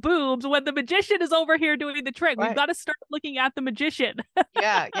following the boobs when the magician is over here doing the trick. We've Right. got to start looking at the magician.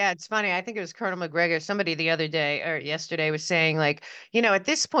 Yeah, yeah, it's funny. I think it was Colonel McGregor. Somebody the other day or yesterday was saying, like, at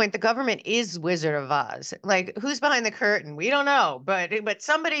this point, the government is Wizard of Oz. Like, who's behind the curtain? We don't know, but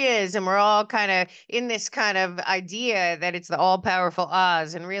somebody is, and we're all kind of in this kind of idea that it's the all-powerful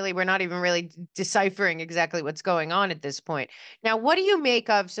Oz, and really, we're not even really deciphering exactly what's going on at this point. Now, what do you make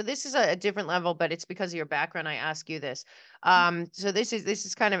of? So this is a different level, but it's because of your background. I ask you this. So this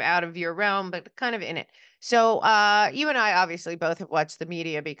is kind of out of your realm, but kind of in it. So you and I obviously both have watched the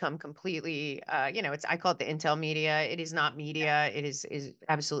media become completely, I call it the intel media. It is not media. It is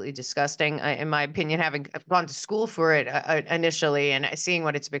absolutely disgusting, in my opinion, having gone to school for it initially and seeing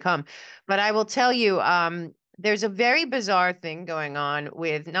what it's become. But I will tell you, there's a very bizarre thing going on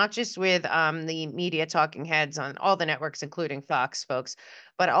with not just with the media talking heads on all the networks, including Fox folks,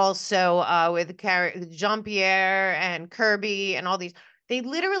 but also with Jean-Pierre and Kirby and all these. They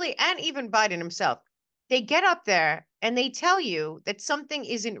literally, and even Biden himself, they get up there and they tell you that something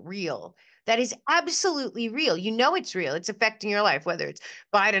isn't real. That is absolutely real. You know it's real. It's affecting your life, whether it's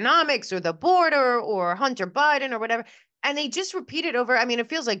Bidenomics or the border or Hunter Biden or whatever. And they just repeat it over. I mean, it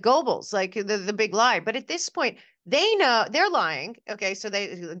feels like Goebbels, like the big lie. But at this point, they know they're lying. Okay, so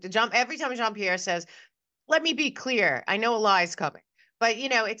every time Jean-Pierre says, "Let me be clear, I know a lie is coming." But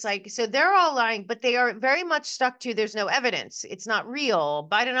it's like, so they're all lying, but they are very much stuck to there's no evidence. It's not real.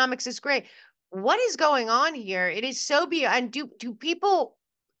 Bidenomics is great. What is going on here? It is so beyond. And do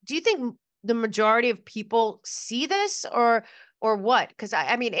you think the majority of people see this or what? Because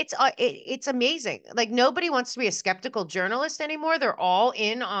I mean, it's amazing. Like nobody wants to be a skeptical journalist anymore. They're all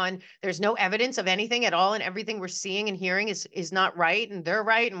in on there's no evidence of anything at all, and everything we're seeing and hearing is not right, and they're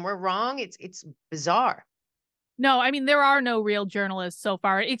right and we're wrong. It's bizarre. No, I mean there are no real journalists so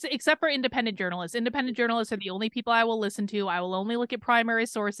far, except for independent journalists. Independent journalists are the only people I will listen to. I will only look at primary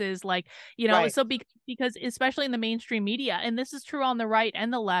sources, like Right. So because especially in the mainstream media, and this is true on the right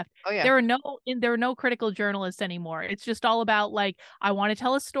and the left, Oh yeah. there are no critical journalists anymore. It's just all about like I want to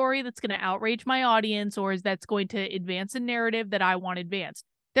tell a story that's going to outrage my audience or is that's going to advance a narrative that I want advanced.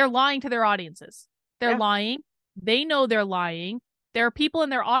 They're lying to their audiences. They're Yeah. lying. They know they're lying. There are people in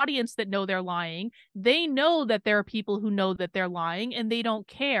their audience that know they're lying. They know that there are people who know that they're lying and they don't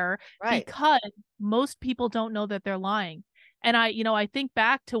care Right. because most people don't know that they're lying. And I think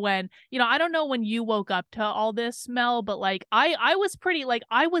back to when, I don't know when you woke up to all this, Mel, but like I was pretty like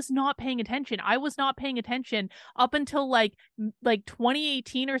I was not paying attention. I was not paying attention up until like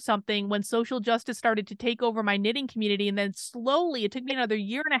 2018 or something when social justice started to take over my knitting community, and then slowly it took me another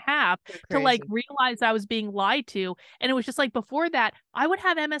year and a half So to like crazy. realize I was being lied to. And it was just like before that, I would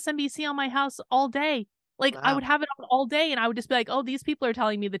have MSNBC on my house all day. Like I Wow. would have it on all day and I would just be like, "Oh, these people are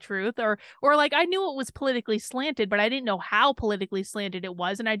telling me the truth." Or like I knew it was politically slanted, but I didn't know how politically slanted it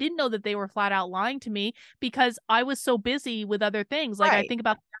was, and I didn't know that they were flat out lying to me because I was so busy with other things. Like I Right. think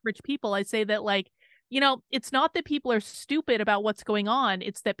about the average people, I say that like, it's not that people are stupid about what's going on,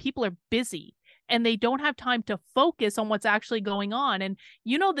 it's that people are busy and they don't have time to focus on what's actually going on. And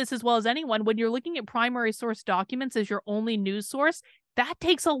you know this as well as anyone, when you're looking at primary source documents as your only news source, that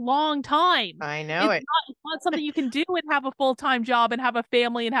takes a long time. I know It's it. not, it's not something you can do and have a full-time job and have a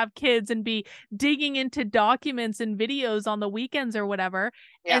family and have kids and be digging into documents and videos on the weekends or whatever.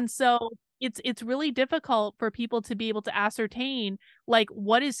 Yeah. And so it's really difficult for people to be able to ascertain like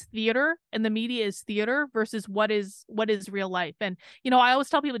what is theater and the media is theater versus what is real life. And I always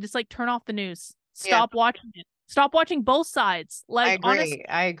tell people just like turn off the news. Yeah. Stop watching it. Stop watching both sides. I Like honestly, agree.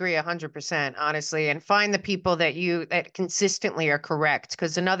 I agree 100%, honestly, and find the people that consistently are correct.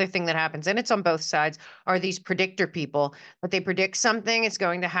 Because another thing that happens, and it's on both sides, are these predictor people. But they predict something is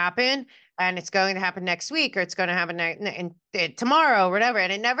going to happen, and it's going to happen next week, or it's going to happen tomorrow, or whatever,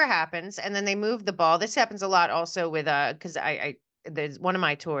 and it never happens. And then they move the ball. This happens a lot also with because I there's one of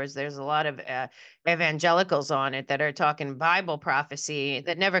my tours, there's a lot of evangelicals on it that are talking Bible prophecy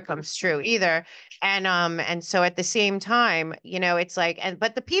that never comes true either. And so at the same time, you know, it's like, and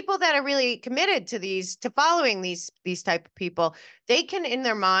but the people that are really committed to following these type of people, they can in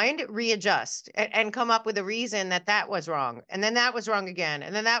their mind readjust and come up with a reason that that was wrong, and then that was wrong again,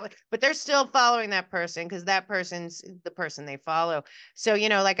 and then but they're still following that person because that person's the person they follow. So, you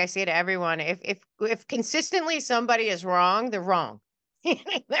know, like I say to everyone, if consistently somebody is wrong, they're wrong.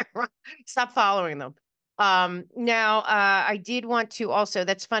 They're wrong. Stop following them. Now, I did want to also,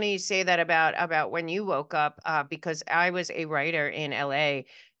 that's funny you say that about when you woke up, because I was a writer in LA,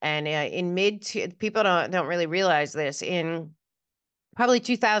 and in people don't really realize this. In probably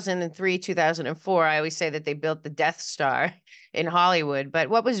 2003, 2004, I always say that they built the Death Star in Hollywood. But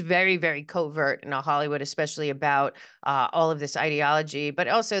what was very, very covert in Hollywood, especially about all of this ideology, but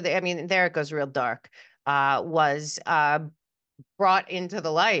also, I mean, there it goes real dark, was brought into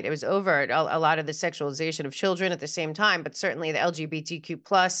the light. It was overt, a lot of the sexualization of children at the same time, but certainly the LGBTQ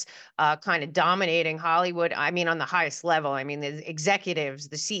plus kind of dominating Hollywood. I mean, on the highest level. I mean, the executives,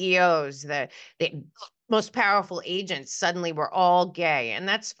 the CEOs, the most powerful agents suddenly were all gay, and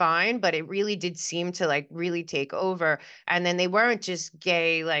that's fine. But it really did seem to like really take over. And then they weren't just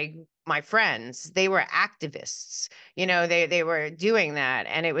gay, like my friends, they were activists. You know, they were doing that,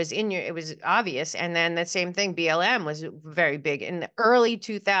 and it was obvious. And then the same thing, BLM was very big in the early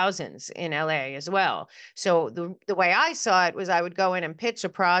 2000s in LA as well. So the way I saw it was I would go in and pitch a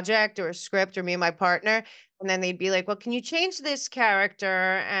project or a script, or me and my partner, and then they'd be like, well, can you change this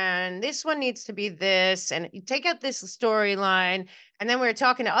character, and this one needs to be this, and you take out this storyline. And then we were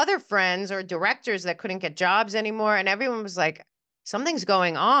talking to other friends or directors that couldn't get jobs anymore, and everyone was like, something's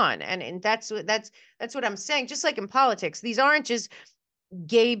going on. And that's what I'm saying. Just like in politics, these aren't just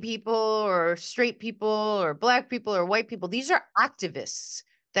gay people or straight people or black people or white people. These are activists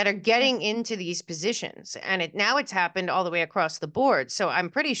that are getting into these positions, and now it's happened all the way across the board. So I'm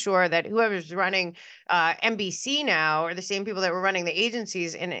pretty sure that whoever's running NBC now, or the same people that were running the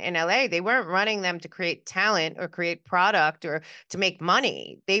agencies in LA, they weren't running them to create talent or create product or to make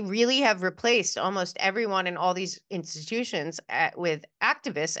money. They really have replaced almost everyone in all these institutions with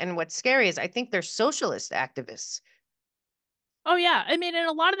activists. And what's scary is I think they're socialist activists. Oh yeah. I mean, and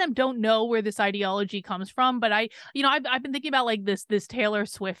a lot of them don't know where this ideology comes from, but I've been thinking about like this Taylor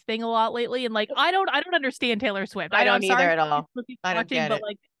Swift thing a lot lately, and like I don't understand Taylor Swift. I I'm don't either sorry at all. for people I don't watching, get but it.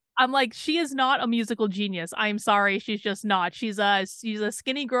 like I'm like, she is not a musical genius. I'm sorry, she's just not. She's a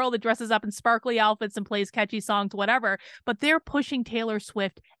skinny girl that dresses up in sparkly outfits and plays catchy songs, whatever. But they're pushing Taylor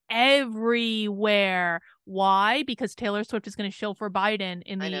Swift everywhere. Why? Because Taylor Swift is going to show for Biden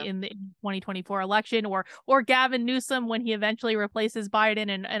in I the know. in the 2024 election, or Gavin Newsom when he eventually replaces Biden,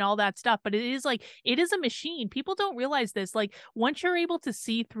 and all that stuff. But it is a machine. People don't realize this. Like once you're able to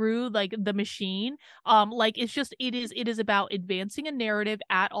see through like the machine, like it is about advancing a narrative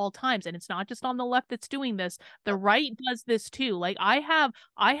at all times. And it's not just on the left that's doing this. The right does this too. Like I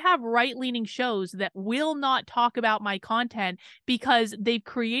have right-leaning shows that will not talk about my content because they've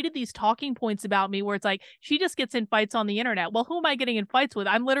created these talking points about me where it's like, she just gets in fights on the internet. Well, who am I getting in fights with?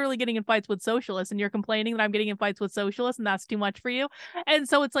 I'm literally getting in fights with socialists, and you're complaining that I'm getting in fights with socialists, and that's too much for you. And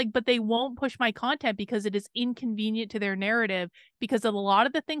so it's like, but they won't push my content because it is inconvenient to their narrative, because of a lot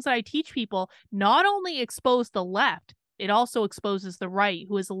of the things that I teach people not only expose the left, it also exposes the right,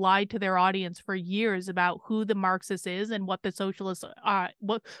 who has lied to their audience for years about who the Marxist is and what the socialists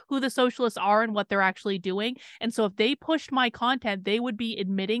who the socialists are and what they're actually doing. And so if they pushed my content, they would be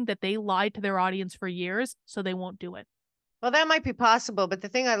admitting that they lied to their audience for years, so they won't do it. Well, that might be possible, but the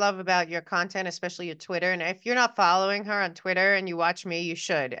thing I love about your content, especially your Twitter, and if you're not following her on Twitter and you watch me, you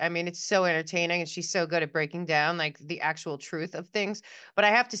should. I mean, it's so entertaining, and she's so good at breaking down like the actual truth of things. But I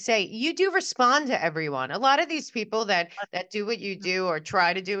have to say, you do respond to everyone. A lot of these people that do what you do or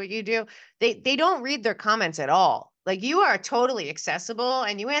try to do what you do, they don't read their comments at all. Like you are totally accessible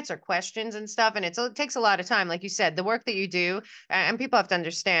and you answer questions and stuff, and it takes a lot of time. Like you said, the work that you do, and people have to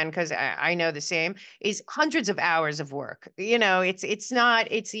understand because I know the same, is hundreds of hours of work. You know,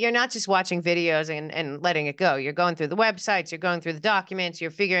 you're not just watching videos and letting it go. You're going through the websites, you're going through the documents, you're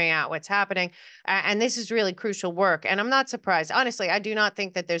figuring out what's happening. And this is really crucial work. And I'm not surprised. Honestly, I do not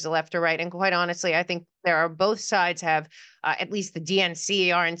think that there's a left or right. And quite honestly, I think there are both sides have at least the DNC,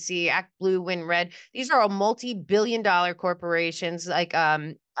 RNC, Act Blue, Win Red. These are all multi-billion-dollar corporations. Like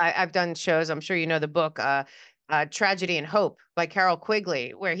I've done shows. I'm sure you know the book Tragedy and Hope by Carol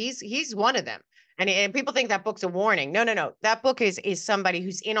Quigley, where he's one of them. And people think that book's a warning. No, no, no. That book is somebody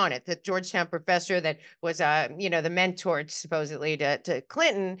who's in on it. The Georgetown professor that was, the mentor supposedly to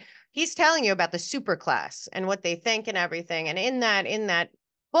Clinton. He's telling you about the super class and what they think and everything. And in that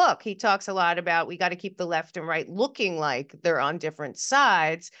book, he talks a lot about we got to keep the left and right looking like they're on different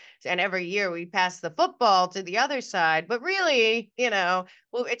sides. And every year we pass the football to the other side, but really, well,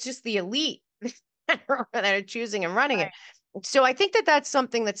 it's just the elite that are choosing and running it. Right. So I think that that's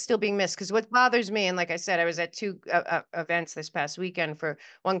something that's still being missed because what bothers me, and like I said, I was at two events this past weekend for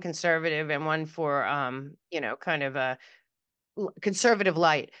one conservative and one for, kind of a conservative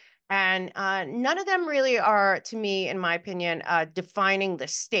light. And none of them really are, to me, in my opinion, defining the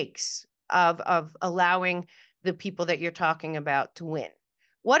stakes of allowing the people that you're talking about to win.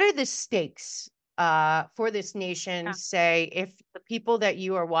 What are the stakes for this nation? Yeah. Say, if the people that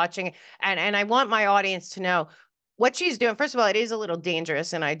you are watching, and I want my audience to know what she's doing. First of all, it is a little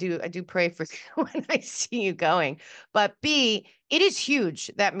dangerous, and I do pray for you when I see you going. But B, it is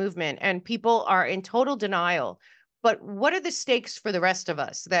huge, that movement, and people are in total denial. But what are the stakes for the rest of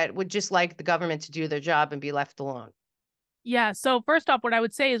us that would just like the government to do their job and be left alone? Yeah. So first off, what I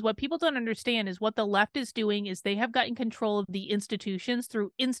would say is what people don't understand is what the left is doing is they have gotten control of the institutions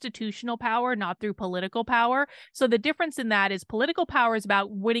through institutional power, not through political power. So the difference in that is political power is about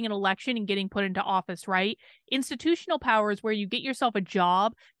winning an election and getting put into office, right? Institutional power is where you get yourself a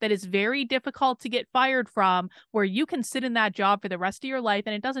job that is very difficult to get fired from, where you can sit in that job for the rest of your life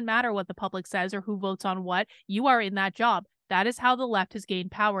and it doesn't matter what the public says or who votes on what, you are in that job. That is how the left has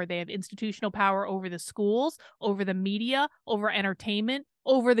gained power. They have institutional power over the schools, over the media, over entertainment,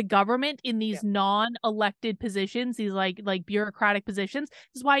 over the government in Yeah. these non-elected positions, these like bureaucratic positions.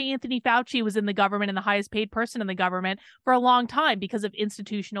 This is why Anthony Fauci was in the government and the highest paid person in the government for a long time because of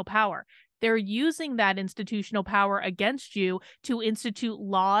institutional power. They're using that institutional power against you to institute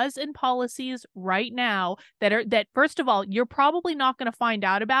laws and policies right now that first of all, you're probably not going to find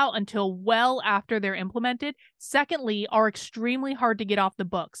out about until well after they're implemented. Secondly, are extremely hard to get off the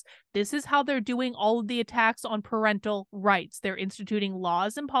books. This is how they're doing all of the attacks on parental rights. They're instituting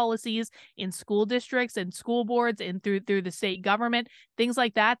laws and policies in school districts and school boards and through the state government, things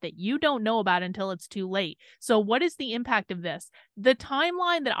like that you don't know about until it's too late. So what is the impact of this? The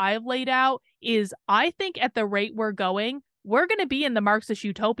timeline that I have laid out is I think at the rate we're going, we're going to be in the Marxist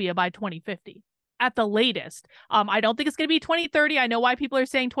utopia by 2050 at the latest. I don't think it's going to be 2030. I know why people are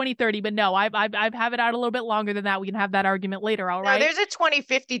saying 2030, but no, I've have it out a little bit longer than that. We can have that argument later. All No, right. there's a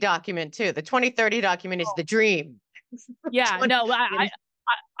 2050 document too. The 2030 document is the dream. Yeah. 20, No, you know,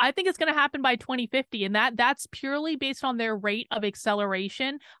 I think it's going to happen by 2050, and that's purely based on their rate of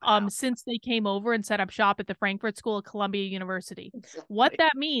acceleration. wow. Since they came over and set up shop at the Frankfurt School of Columbia University, what Exactly.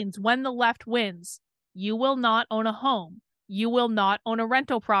 that means when the left wins, you will not own a home. You will not own a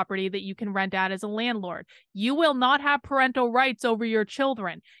rental property that you can rent out as a landlord. You will not have parental rights over your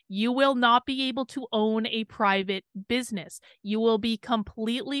children. You will not be able to own a private business. You will be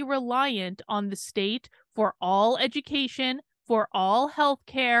completely reliant on the state for all education, for all health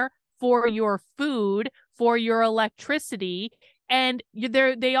care, for your food, for your electricity. And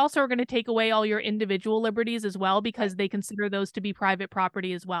they also are going to take away all your individual liberties as well because Right. they consider those to be private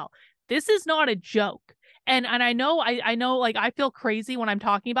property as well. This is not a joke. And I know like I feel crazy when I'm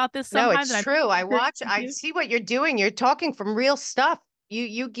talking about this No, sometimes it's and I'm true. I too. see what you're doing. You're talking from real stuff.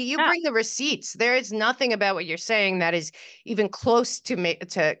 You Yeah, bring the receipts. There is nothing about what you're saying that is even close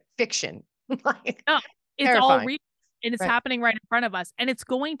to fiction. Like no, it's all terrifying. real and it's Right. happening right in front of us and it's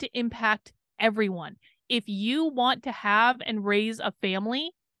going to impact everyone. If you want to have and raise a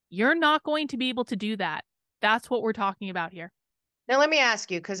family, you're not going to be able to do that. That's what we're talking about here. Now let me ask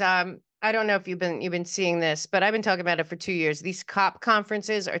you, because I don't know if you've been seeing this, but I've been talking about it for 2 years. These cop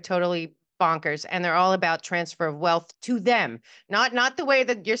conferences are totally bonkers, and they're all about transfer of wealth to them, not the way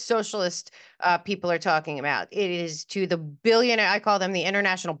that your socialist people are talking about. It is to the billionaire. I call them the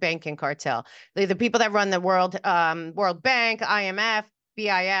international banking cartel. The people that run the World Bank, IMF.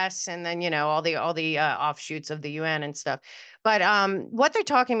 BIS, and then all the offshoots of the UN and stuff. But what they're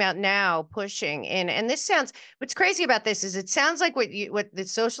talking about now, pushing in, and this sounds what's crazy about this is it sounds like what the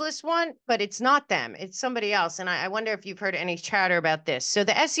socialists want, but it's not them. It's somebody else. And I wonder if you've heard any chatter about this. So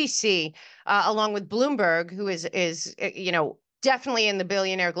the SEC, along with Bloomberg, who is definitely in the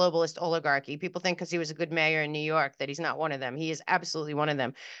billionaire globalist oligarchy. People think because he was a good mayor in New York that he's not one of them. He is absolutely one of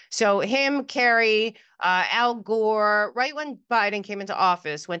them. So him, Kerry, Al Gore, right when Biden came into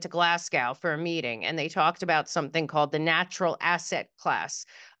office, went to Glasgow for a meeting, and they talked about something called the natural asset class,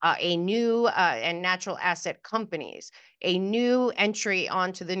 a new and natural asset companies, a new entry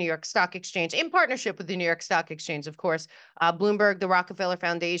onto the New York Stock Exchange in partnership with the New York Stock Exchange, of course. Bloomberg, the Rockefeller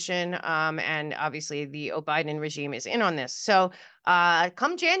Foundation, and obviously the Biden regime is in on this. So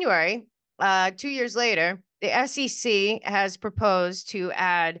come January, 2 years later, the SEC has proposed to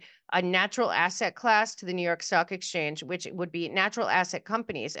add a natural asset class to the New York Stock Exchange, which would be natural asset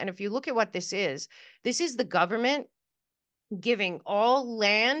companies. And if you look at what this is the government giving all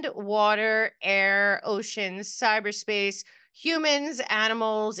land, water, air, oceans, cyberspace, humans,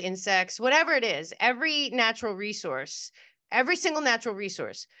 animals, insects, whatever it is, every single natural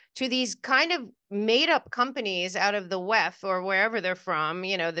resource to these kind of made up companies out of the WEF or wherever they're from,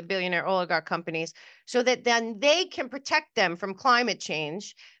 the billionaire oligarch companies, so that then they can protect them from climate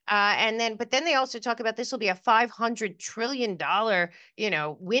change. But then they also talk about this will be a $500 trillion,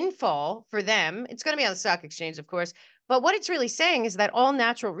 windfall for them. It's going to be on the stock exchange, of course. But what it's really saying is that all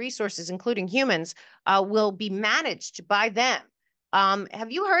natural resources, including humans, will be managed by them. Have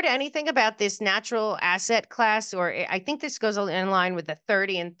you heard anything about this natural asset class? Or I think this goes in line with the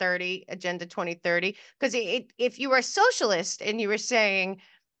 30 and 30 Agenda 2030. Because if you were a socialist and you were saying,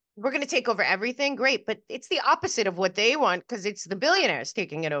 we're going to take over everything, great. But it's the opposite of what they want because it's the billionaires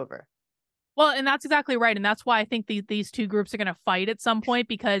taking it over. Well, and that's exactly right. And that's why I think these two groups are going to fight at some point,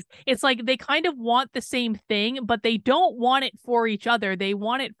 because it's like they kind of want the same thing, but they don't want it for each other. They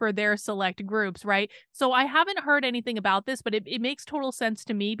want it for their select groups, right? So I haven't heard anything about this, but it makes total sense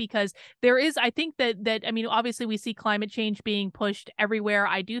to me, because there is, I think that, I mean, obviously we see climate change being pushed everywhere.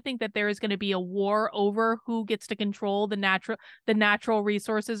 I do think that there is going to be a war over who gets to control the natural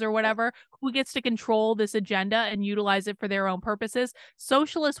resources or whatever, who gets to control this agenda and utilize it for their own purposes.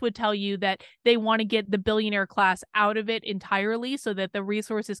 Socialists would tell you that they want to get the billionaire class out of it entirely so that the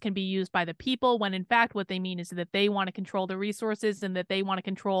resources can be used by the people, when in fact what they mean is that they want to control the resources and that they want to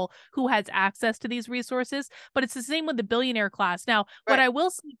control who has access to these resources. But it's the same with the billionaire class. Now, what I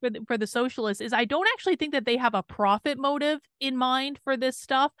will say for the socialists is I don't actually think that they have a profit motive in mind for this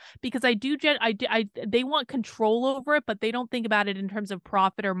stuff, because they want control over it, but they don't think about it in terms of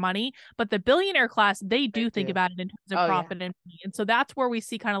profit or money. But the billionaire class, they do think about it in terms of profit and money. And so that's where we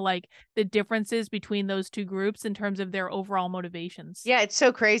see kind of like the differences between those two groups in terms of their overall motivations. Yeah, it's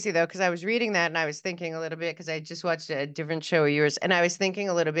so crazy though, because I was reading that and I was thinking a little bit, because I just watched a different show of yours, and I was thinking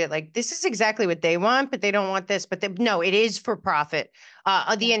a little bit like, this is exactly what they want, but they don't want this. But no, it is for profit.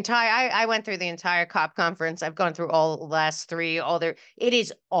 I went through the entire COP conference. I've gone through all the last three, it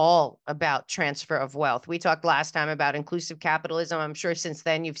is all about transfer of wealth. We talked last time about inclusive capitalism. I'm sure since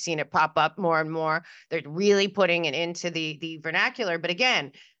then you've seen it pop up more and more. They're really putting it into the vernacular. But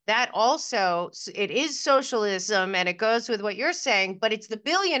again, that also, it is socialism, and it goes with what you're saying, but it's the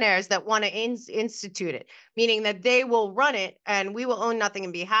billionaires that want to institute it, meaning that they will run it and we will own nothing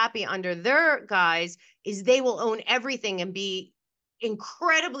and be happy under their guise. Is they will own everything and be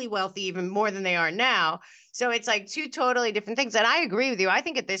incredibly wealthy, even more than they are now. So it's like two totally different things. And I agree with you. I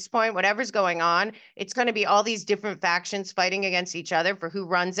think at this point, whatever's going on, it's going to be all these different factions fighting against each other for who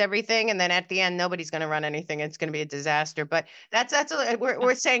runs everything. And then at the end, nobody's going to run anything. It's going to be a disaster. But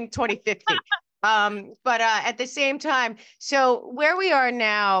we're saying 2050. But at the same time, so where we are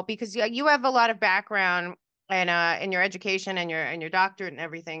now, because you have a lot of background and in your education and your doctorate and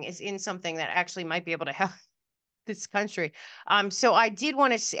everything is in something that actually might be able to help this country. So I did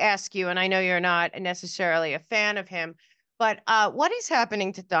want to ask you, and I know you're not necessarily a fan of him, but what is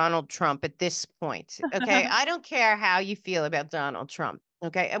happening to Donald Trump at this point? Okay, I don't care how you feel about Donald Trump.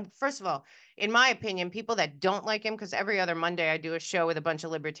 Okay, first of all, in my opinion, people that don't like him, because every other Monday I do a show with a bunch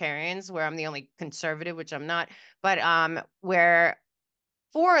of libertarians where I'm the only conservative, which I'm not, but where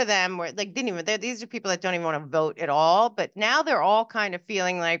four of them were like, didn't even, these are people that don't even want to vote at all, but now they're all kind of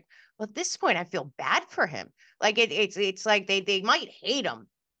feeling like, well, at this point, I feel bad for him. Like it's like they might hate him,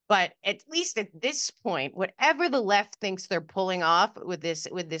 but at least at this point, whatever the left thinks they're pulling off with this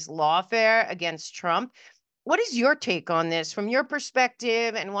lawfare against Trump, what is your take on this from your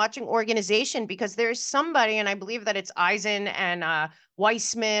perspective and watching organization? Because there's somebody, and I believe that it's Eisen and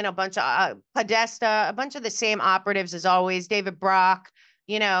Weissman, a bunch of Podesta, a bunch of the same operatives as always, David Brock,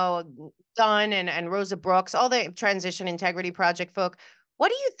 Dunn and Rosa Brooks, all the Transition Integrity Project folk. What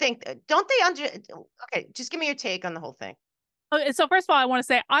do you think? Don't they okay, just give me your take on the whole thing. Okay, so first of all, I want to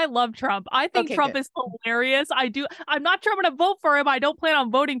say I love Trump. I think Trump is hilarious. I'm not sure I'm going to vote for him. I don't plan on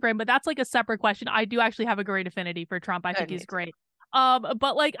voting for him, but that's like a separate question. I do actually have a great affinity for Trump. I think he's great.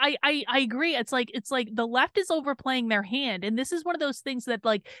 But like I agree. It's like the left is overplaying their hand. And this is one of those things that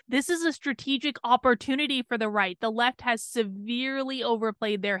like this is a strategic opportunity for the right. The left has severely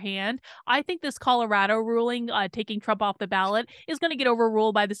overplayed their hand. I think this Colorado ruling, taking Trump off the ballot, is going to get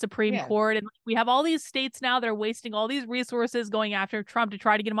overruled by the Supreme Yeah. Court. And we have all these states now that are wasting all these resources going after Trump to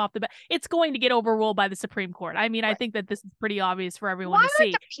try to get him off the ballot. It's going to get overruled by the Supreme Court. I mean, I Right. think that this is pretty obvious for everyone Why to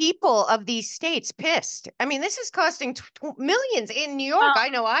aren't see. the people of these states pissed? I mean, this is costing millions in New York. Well, I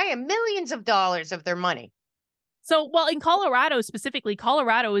know I am millions of dollars of their money. So, well, in Colorado specifically,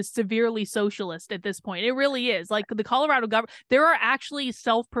 Colorado is severely socialist at this point. It really is. Like the Colorado government, there are actually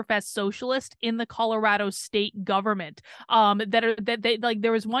self-professed socialists in the Colorado state government. That are that they like.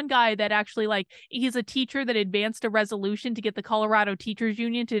 There was one guy that actually like he's a teacher that advanced a resolution to get the Colorado Teachers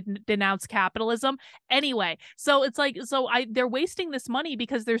Union to denounce capitalism. Anyway, so it's like they're wasting this money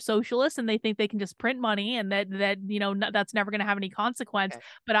because they're socialists and they think they can just print money and that that's never going to have any consequence. Okay.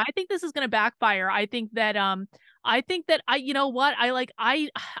 But I think this is going to backfire. I think that you know what,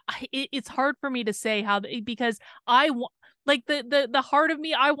 it's hard for me to say how, because like the heart of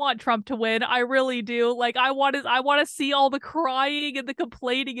me, I want Trump to win. I really do. Like I want to see all the crying and the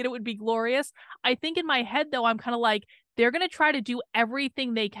complaining and it would be glorious. I think in my head though, I'm kind of like, they're going to try to do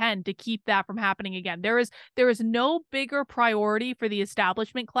everything they can to keep that from happening again. There is no bigger priority for the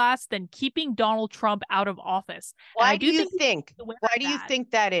establishment class than keeping Donald Trump out of office. And I Why do do you think think? Why do you that.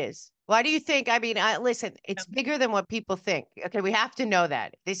 think that is? Why do you think? I mean, listen, it's bigger than what people think. Okay, we have to know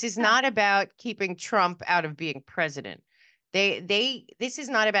that. This is Yeah. not about keeping Trump out of being president. This is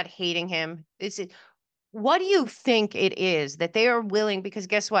not about hating him. This is, what do you think it is that they are willing? Because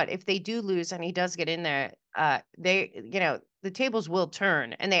guess what? If they do lose and he does get in there, the tables will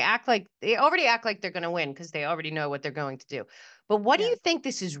turn, and they already act like they're going to win because they already know what they're going to do. But what do Yeah. you think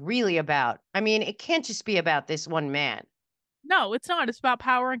this is really about? I mean, it can't just be about this one man. No, it's not. It's about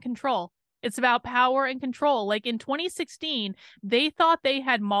power and control. It's about power and control. Like in 2016, they thought they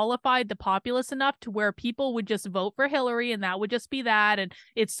had mollified the populace enough to where people would just vote for Hillary and that would just be that. And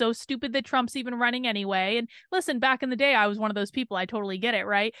it's so stupid that Trump's even running anyway. And listen, back in the day, I was one of those people. I totally get it,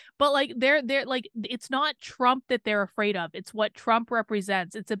 right? But like they're like, it's not Trump that they're afraid of. It's what Trump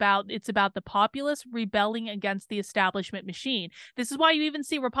represents. It's about the populace rebelling against the establishment machine. This is why you even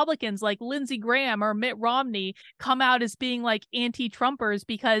see Republicans like Lindsey Graham or Mitt Romney come out as being like anti-Trumpers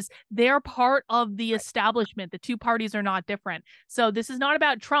because they're part of the establishment. The two parties are not different. So this is not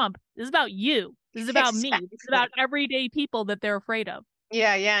about Trump. This is about you. This is about me. This is about Exactly. everyday people that they're afraid of.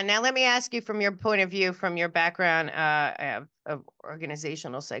 Yeah, yeah. Now let me ask you, from your point of view, from your background of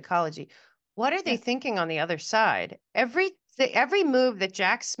organizational psychology, what are Yeah. they thinking on the other side? Every move that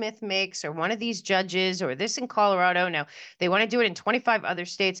Jack Smith makes, or one of these judges, or this in Colorado, now they want to do it in 25 other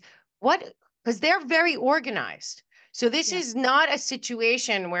states. What? Because they're very organized. So this Yeah. is not a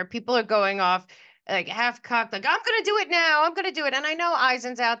situation where people are going off like half cocked, like I'm going to do it now. I'm going to do it. And I know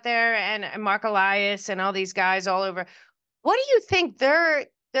Eisen's out there and Mark Elias and all these guys all over. What do you think their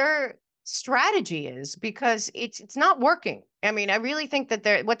strategy is? Because it's not working. I mean, I really think that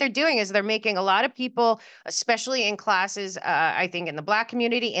they're doing is they're making a lot of people, especially in classes, I think in the Black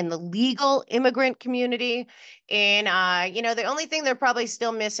community, in the legal immigrant community, and the only thing they're probably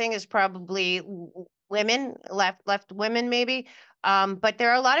still missing is probably women, left women maybe. But there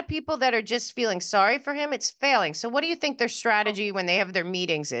are a lot of people that are just feeling sorry for him. It's failing. So what do you think their strategy when they have their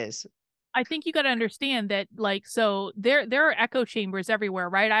meetings is? I think you got to understand that, like, so there are echo chambers everywhere,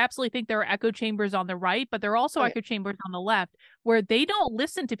 right? I absolutely think there are echo chambers on the right, but there are also Oh yeah. echo chambers on the left where they don't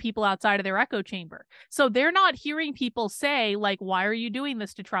listen to people outside of their echo chamber. So they're not hearing people say, like, "Why are you doing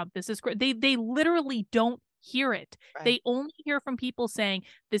this to Trump? This is great." They literally don't hear it. Right. They only hear from people saying,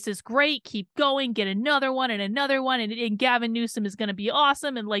 "This is great, keep going, get another one and another one, and Gavin Newsom is going to be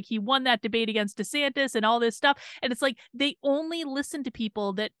awesome, and like he won that debate against DeSantis and all this stuff." And it's like they only listen to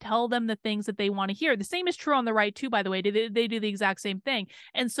people that tell them the things that they want to hear. The same is true on the right too, by the way. They do the exact same thing.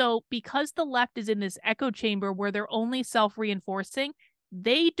 And so because the left is in this echo chamber where they're only self-reinforcing,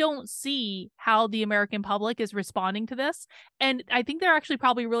 they don't see how the American public is responding to this. And I think they're actually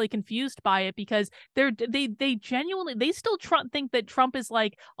probably really confused by it because they genuinely, they still think that Trump is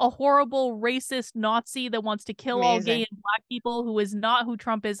like a horrible racist Nazi that wants to kill all gay Amazing. and black people, who is not who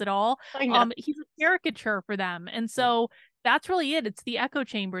Trump is at all. I know. He's a caricature for them. And Yeah. so that's really it. It's the echo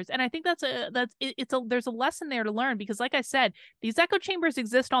chambers. And I think there's a lesson there to learn because like I said, these echo chambers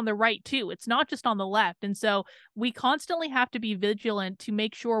exist on the right too. It's not just on the left. And so we constantly have to be vigilant to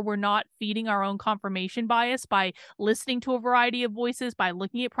make sure we're not feeding our own confirmation bias by listening to a variety of voices, by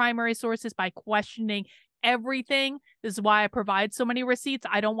looking at primary sources, by questioning everything. This is why I provide so many receipts.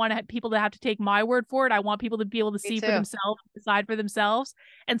 I don't want people to have to take my word for it. I want people to be able to Me see for too. themselves, decide for themselves.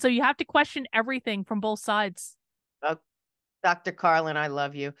 And so you have to question everything from both sides. Dr. Karlyn, I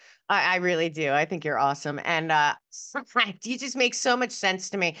love you. I really do. I think you're awesome. And you just make so much sense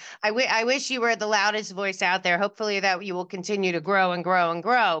to me. I wish you were the loudest voice out there. Hopefully that you will continue to grow and grow and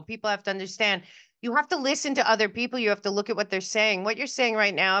grow. People have to understand you have to listen to other people. You have to look at what they're saying. What you're saying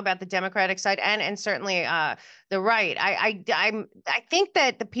right now about the Democratic side and certainly the right. I think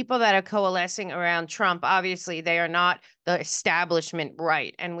that the people that are coalescing around Trump, obviously they are not the establishment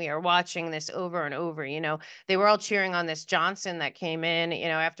right. And we are watching this over and over. They were all cheering on this Johnson that came in,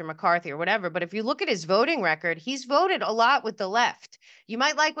 after McCarthy or whatever. But if you look at his voting record, he's voted a lot with the left. You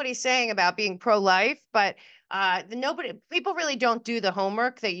might like what he's saying about being pro-life, but people really don't do the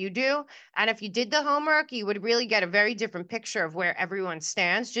homework that you do. And if you did the homework, you would really get a very different picture of where everyone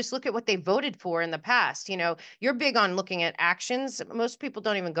stands. Just look at what they voted for in the past. You're big on looking at actions. Most people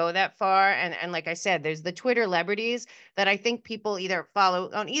don't even go that far. And like I said, there's the Twitter celebrities that I think people either follow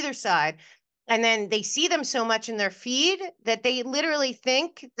on either side. And then they see them so much in their feed that they literally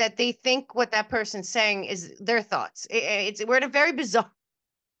think what that person's saying is their thoughts. We're in a very bizarre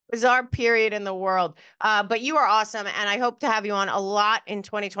period in the world. But you are awesome. And I hope to have you on a lot in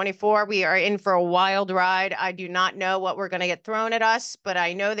 2024. We are in for a wild ride. I do not know what we're going to get thrown at us, but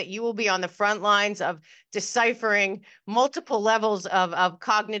I know that you will be on the front lines of deciphering multiple levels of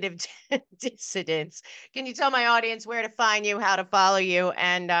cognitive dissidence. Can you tell my audience where to find you, how to follow you,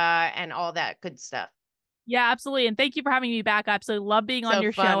 and all that good stuff? Yeah, absolutely. And thank you for having me back. I absolutely love being on So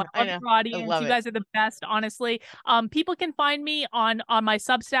your show. fun. I I love know. your I audience. love You it. guys are the best, honestly. People can find me on my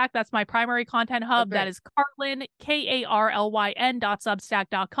Substack. That's my primary content hub. That Great. is Karlyn,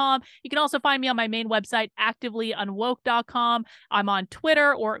 KARLYN.substack.com. You can also find me on my main website, activelyunwoke.com. I'm on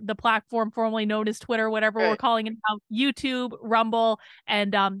Twitter, or the platform formerly known as Twitter, whatever we're calling it now, YouTube, Rumble.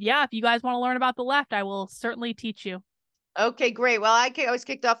 And yeah, if you guys want to learn about the left, I will certainly teach you. Okay, great. Well, I was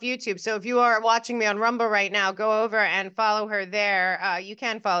kicked off YouTube. So if you are watching me on Rumble right now, go over and follow her there. You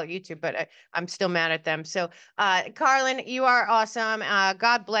can follow YouTube, but I'm still mad at them. So, Karlyn, you are awesome.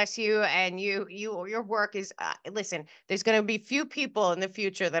 God bless you. And your work is, listen, there's going to be few people in the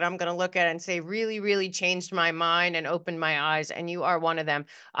future that I'm going to look at and say really, really changed my mind and opened my eyes. And you are one of them.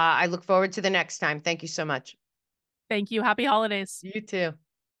 I look forward to the next time. Thank you so much. Thank you. Happy holidays. You too.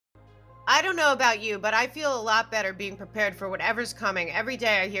 I don't know about you, but I feel a lot better being prepared for whatever's coming. Every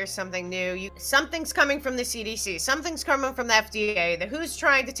day I hear something new. Something's coming from the CDC. Something's coming from the FDA. Who's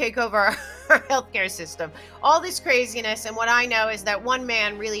trying to take over our healthcare system. All this craziness. And what I know is that one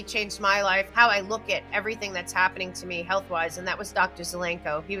man really changed my life, how I look at everything that's happening to me health-wise. And that was Dr.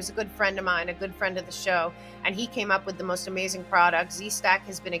 Zelenko. He was a good friend of mine, a good friend of the show. And he came up with the most amazing product. Z-Stack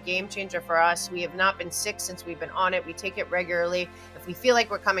has been a game changer for us. We have not been sick since we've been on it. We take it regularly. If we feel like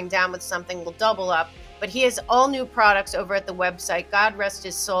we're coming down with something, we'll double up. But he has all new products over at the website. God rest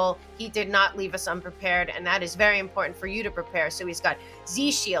his soul. He did not leave us unprepared, and that is very important for you to prepare. So he's got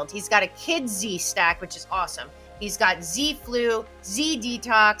Z-Shield. He's got a Kids Z-Stack, which is awesome. He's got Z-Flu,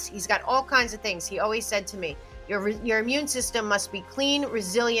 Z-Detox. He's got all kinds of things. He always said to me, your immune system must be clean,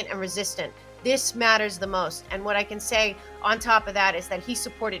 resilient, and resistant. This matters the most. And what I can say on top of that is that he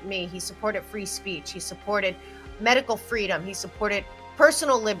supported me. He supported free speech. He supported medical freedom. He supported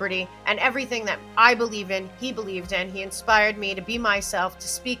personal liberty, and everything that I believe in, he believed in. He inspired me to be myself, to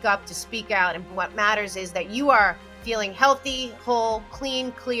speak up, to speak out. And what matters is that you are feeling healthy, whole,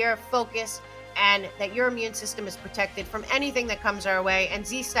 clean, clear, focused, and that your immune system is protected from anything that comes our way. And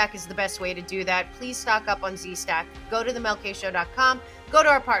Z-Stack is the best way to do that. Please stock up on Z-Stack. Go to themelkshow.com. Go to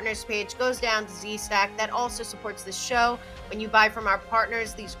our partners page, goes down to Z-Stack. That also supports the show. When you buy from our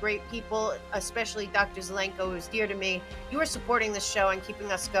partners, these great people, especially Dr. Zelenko, who's dear to me, you are supporting the show and keeping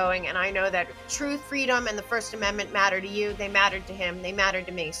us going. And I know that truth, freedom, and the First Amendment matter to you. They mattered to him. They mattered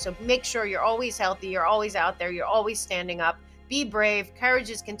to me. So make sure you're always healthy. You're always out there. You're always standing up. Be brave. Courage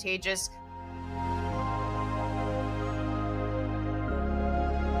is contagious.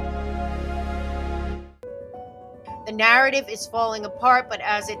 The narrative is falling apart, but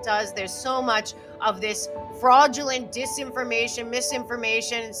as it does, there's so much of this fraudulent disinformation,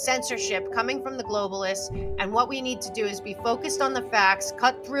 misinformation, censorship coming from the globalists. And what we need to do is be focused on the facts,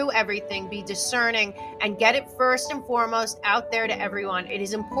 cut through everything, be discerning, and get it first and foremost out there to everyone. It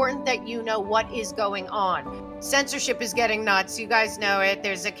is important that you know what is going on. Censorship is getting nuts. You guys know it.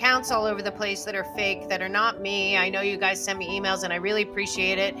 There's accounts all over the place that are fake, that are not me. I know you guys send me emails and I really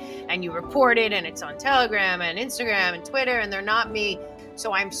appreciate it. And you report it, and it's on Telegram and Instagram and Twitter, and they're not me.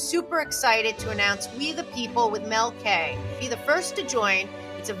 So I'm super excited to announce We the People with Mel K. Be the first to join.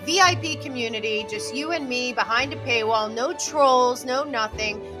 It's a VIP community, just you and me behind a paywall, no trolls, no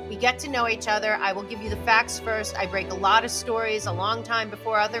nothing. We get to know each other. I will give you the facts first. I break a lot of stories a long time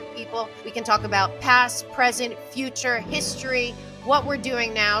before other people. We can talk about past, present, future, history, what we're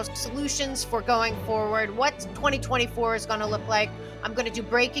doing now, solutions for going forward, what 2024 is going to look like. I'm going to do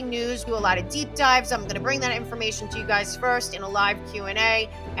breaking news, do a lot of deep dives. I'm going to bring that information to you guys first in a live Q&A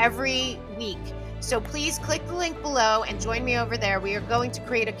every week. So please click the link below and join me over there. We are going to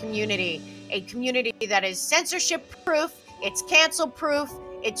create a community that is censorship proof, it's cancel proof,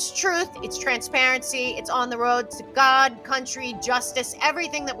 it's truth, it's transparency, it's on the road to God, country, justice,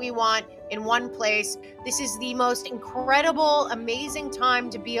 everything that we want in one place. This is the most incredible, amazing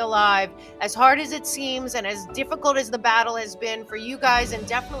time to be alive. As hard as it seems and as difficult as the battle has been for you guys and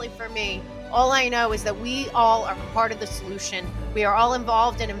definitely for me, all I know is that we all are part of the solution. We are all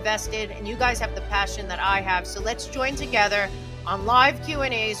involved and invested, and you guys have the passion that I have. So let's join together on live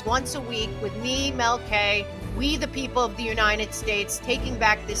Q&As once a week with me, Mel K, we the people of the United States, taking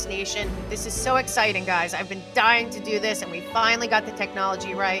back this nation. This is so exciting, guys. I've been dying to do this, and we finally got the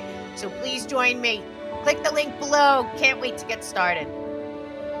technology right. So please join me. Click the link below. Can't wait to get started.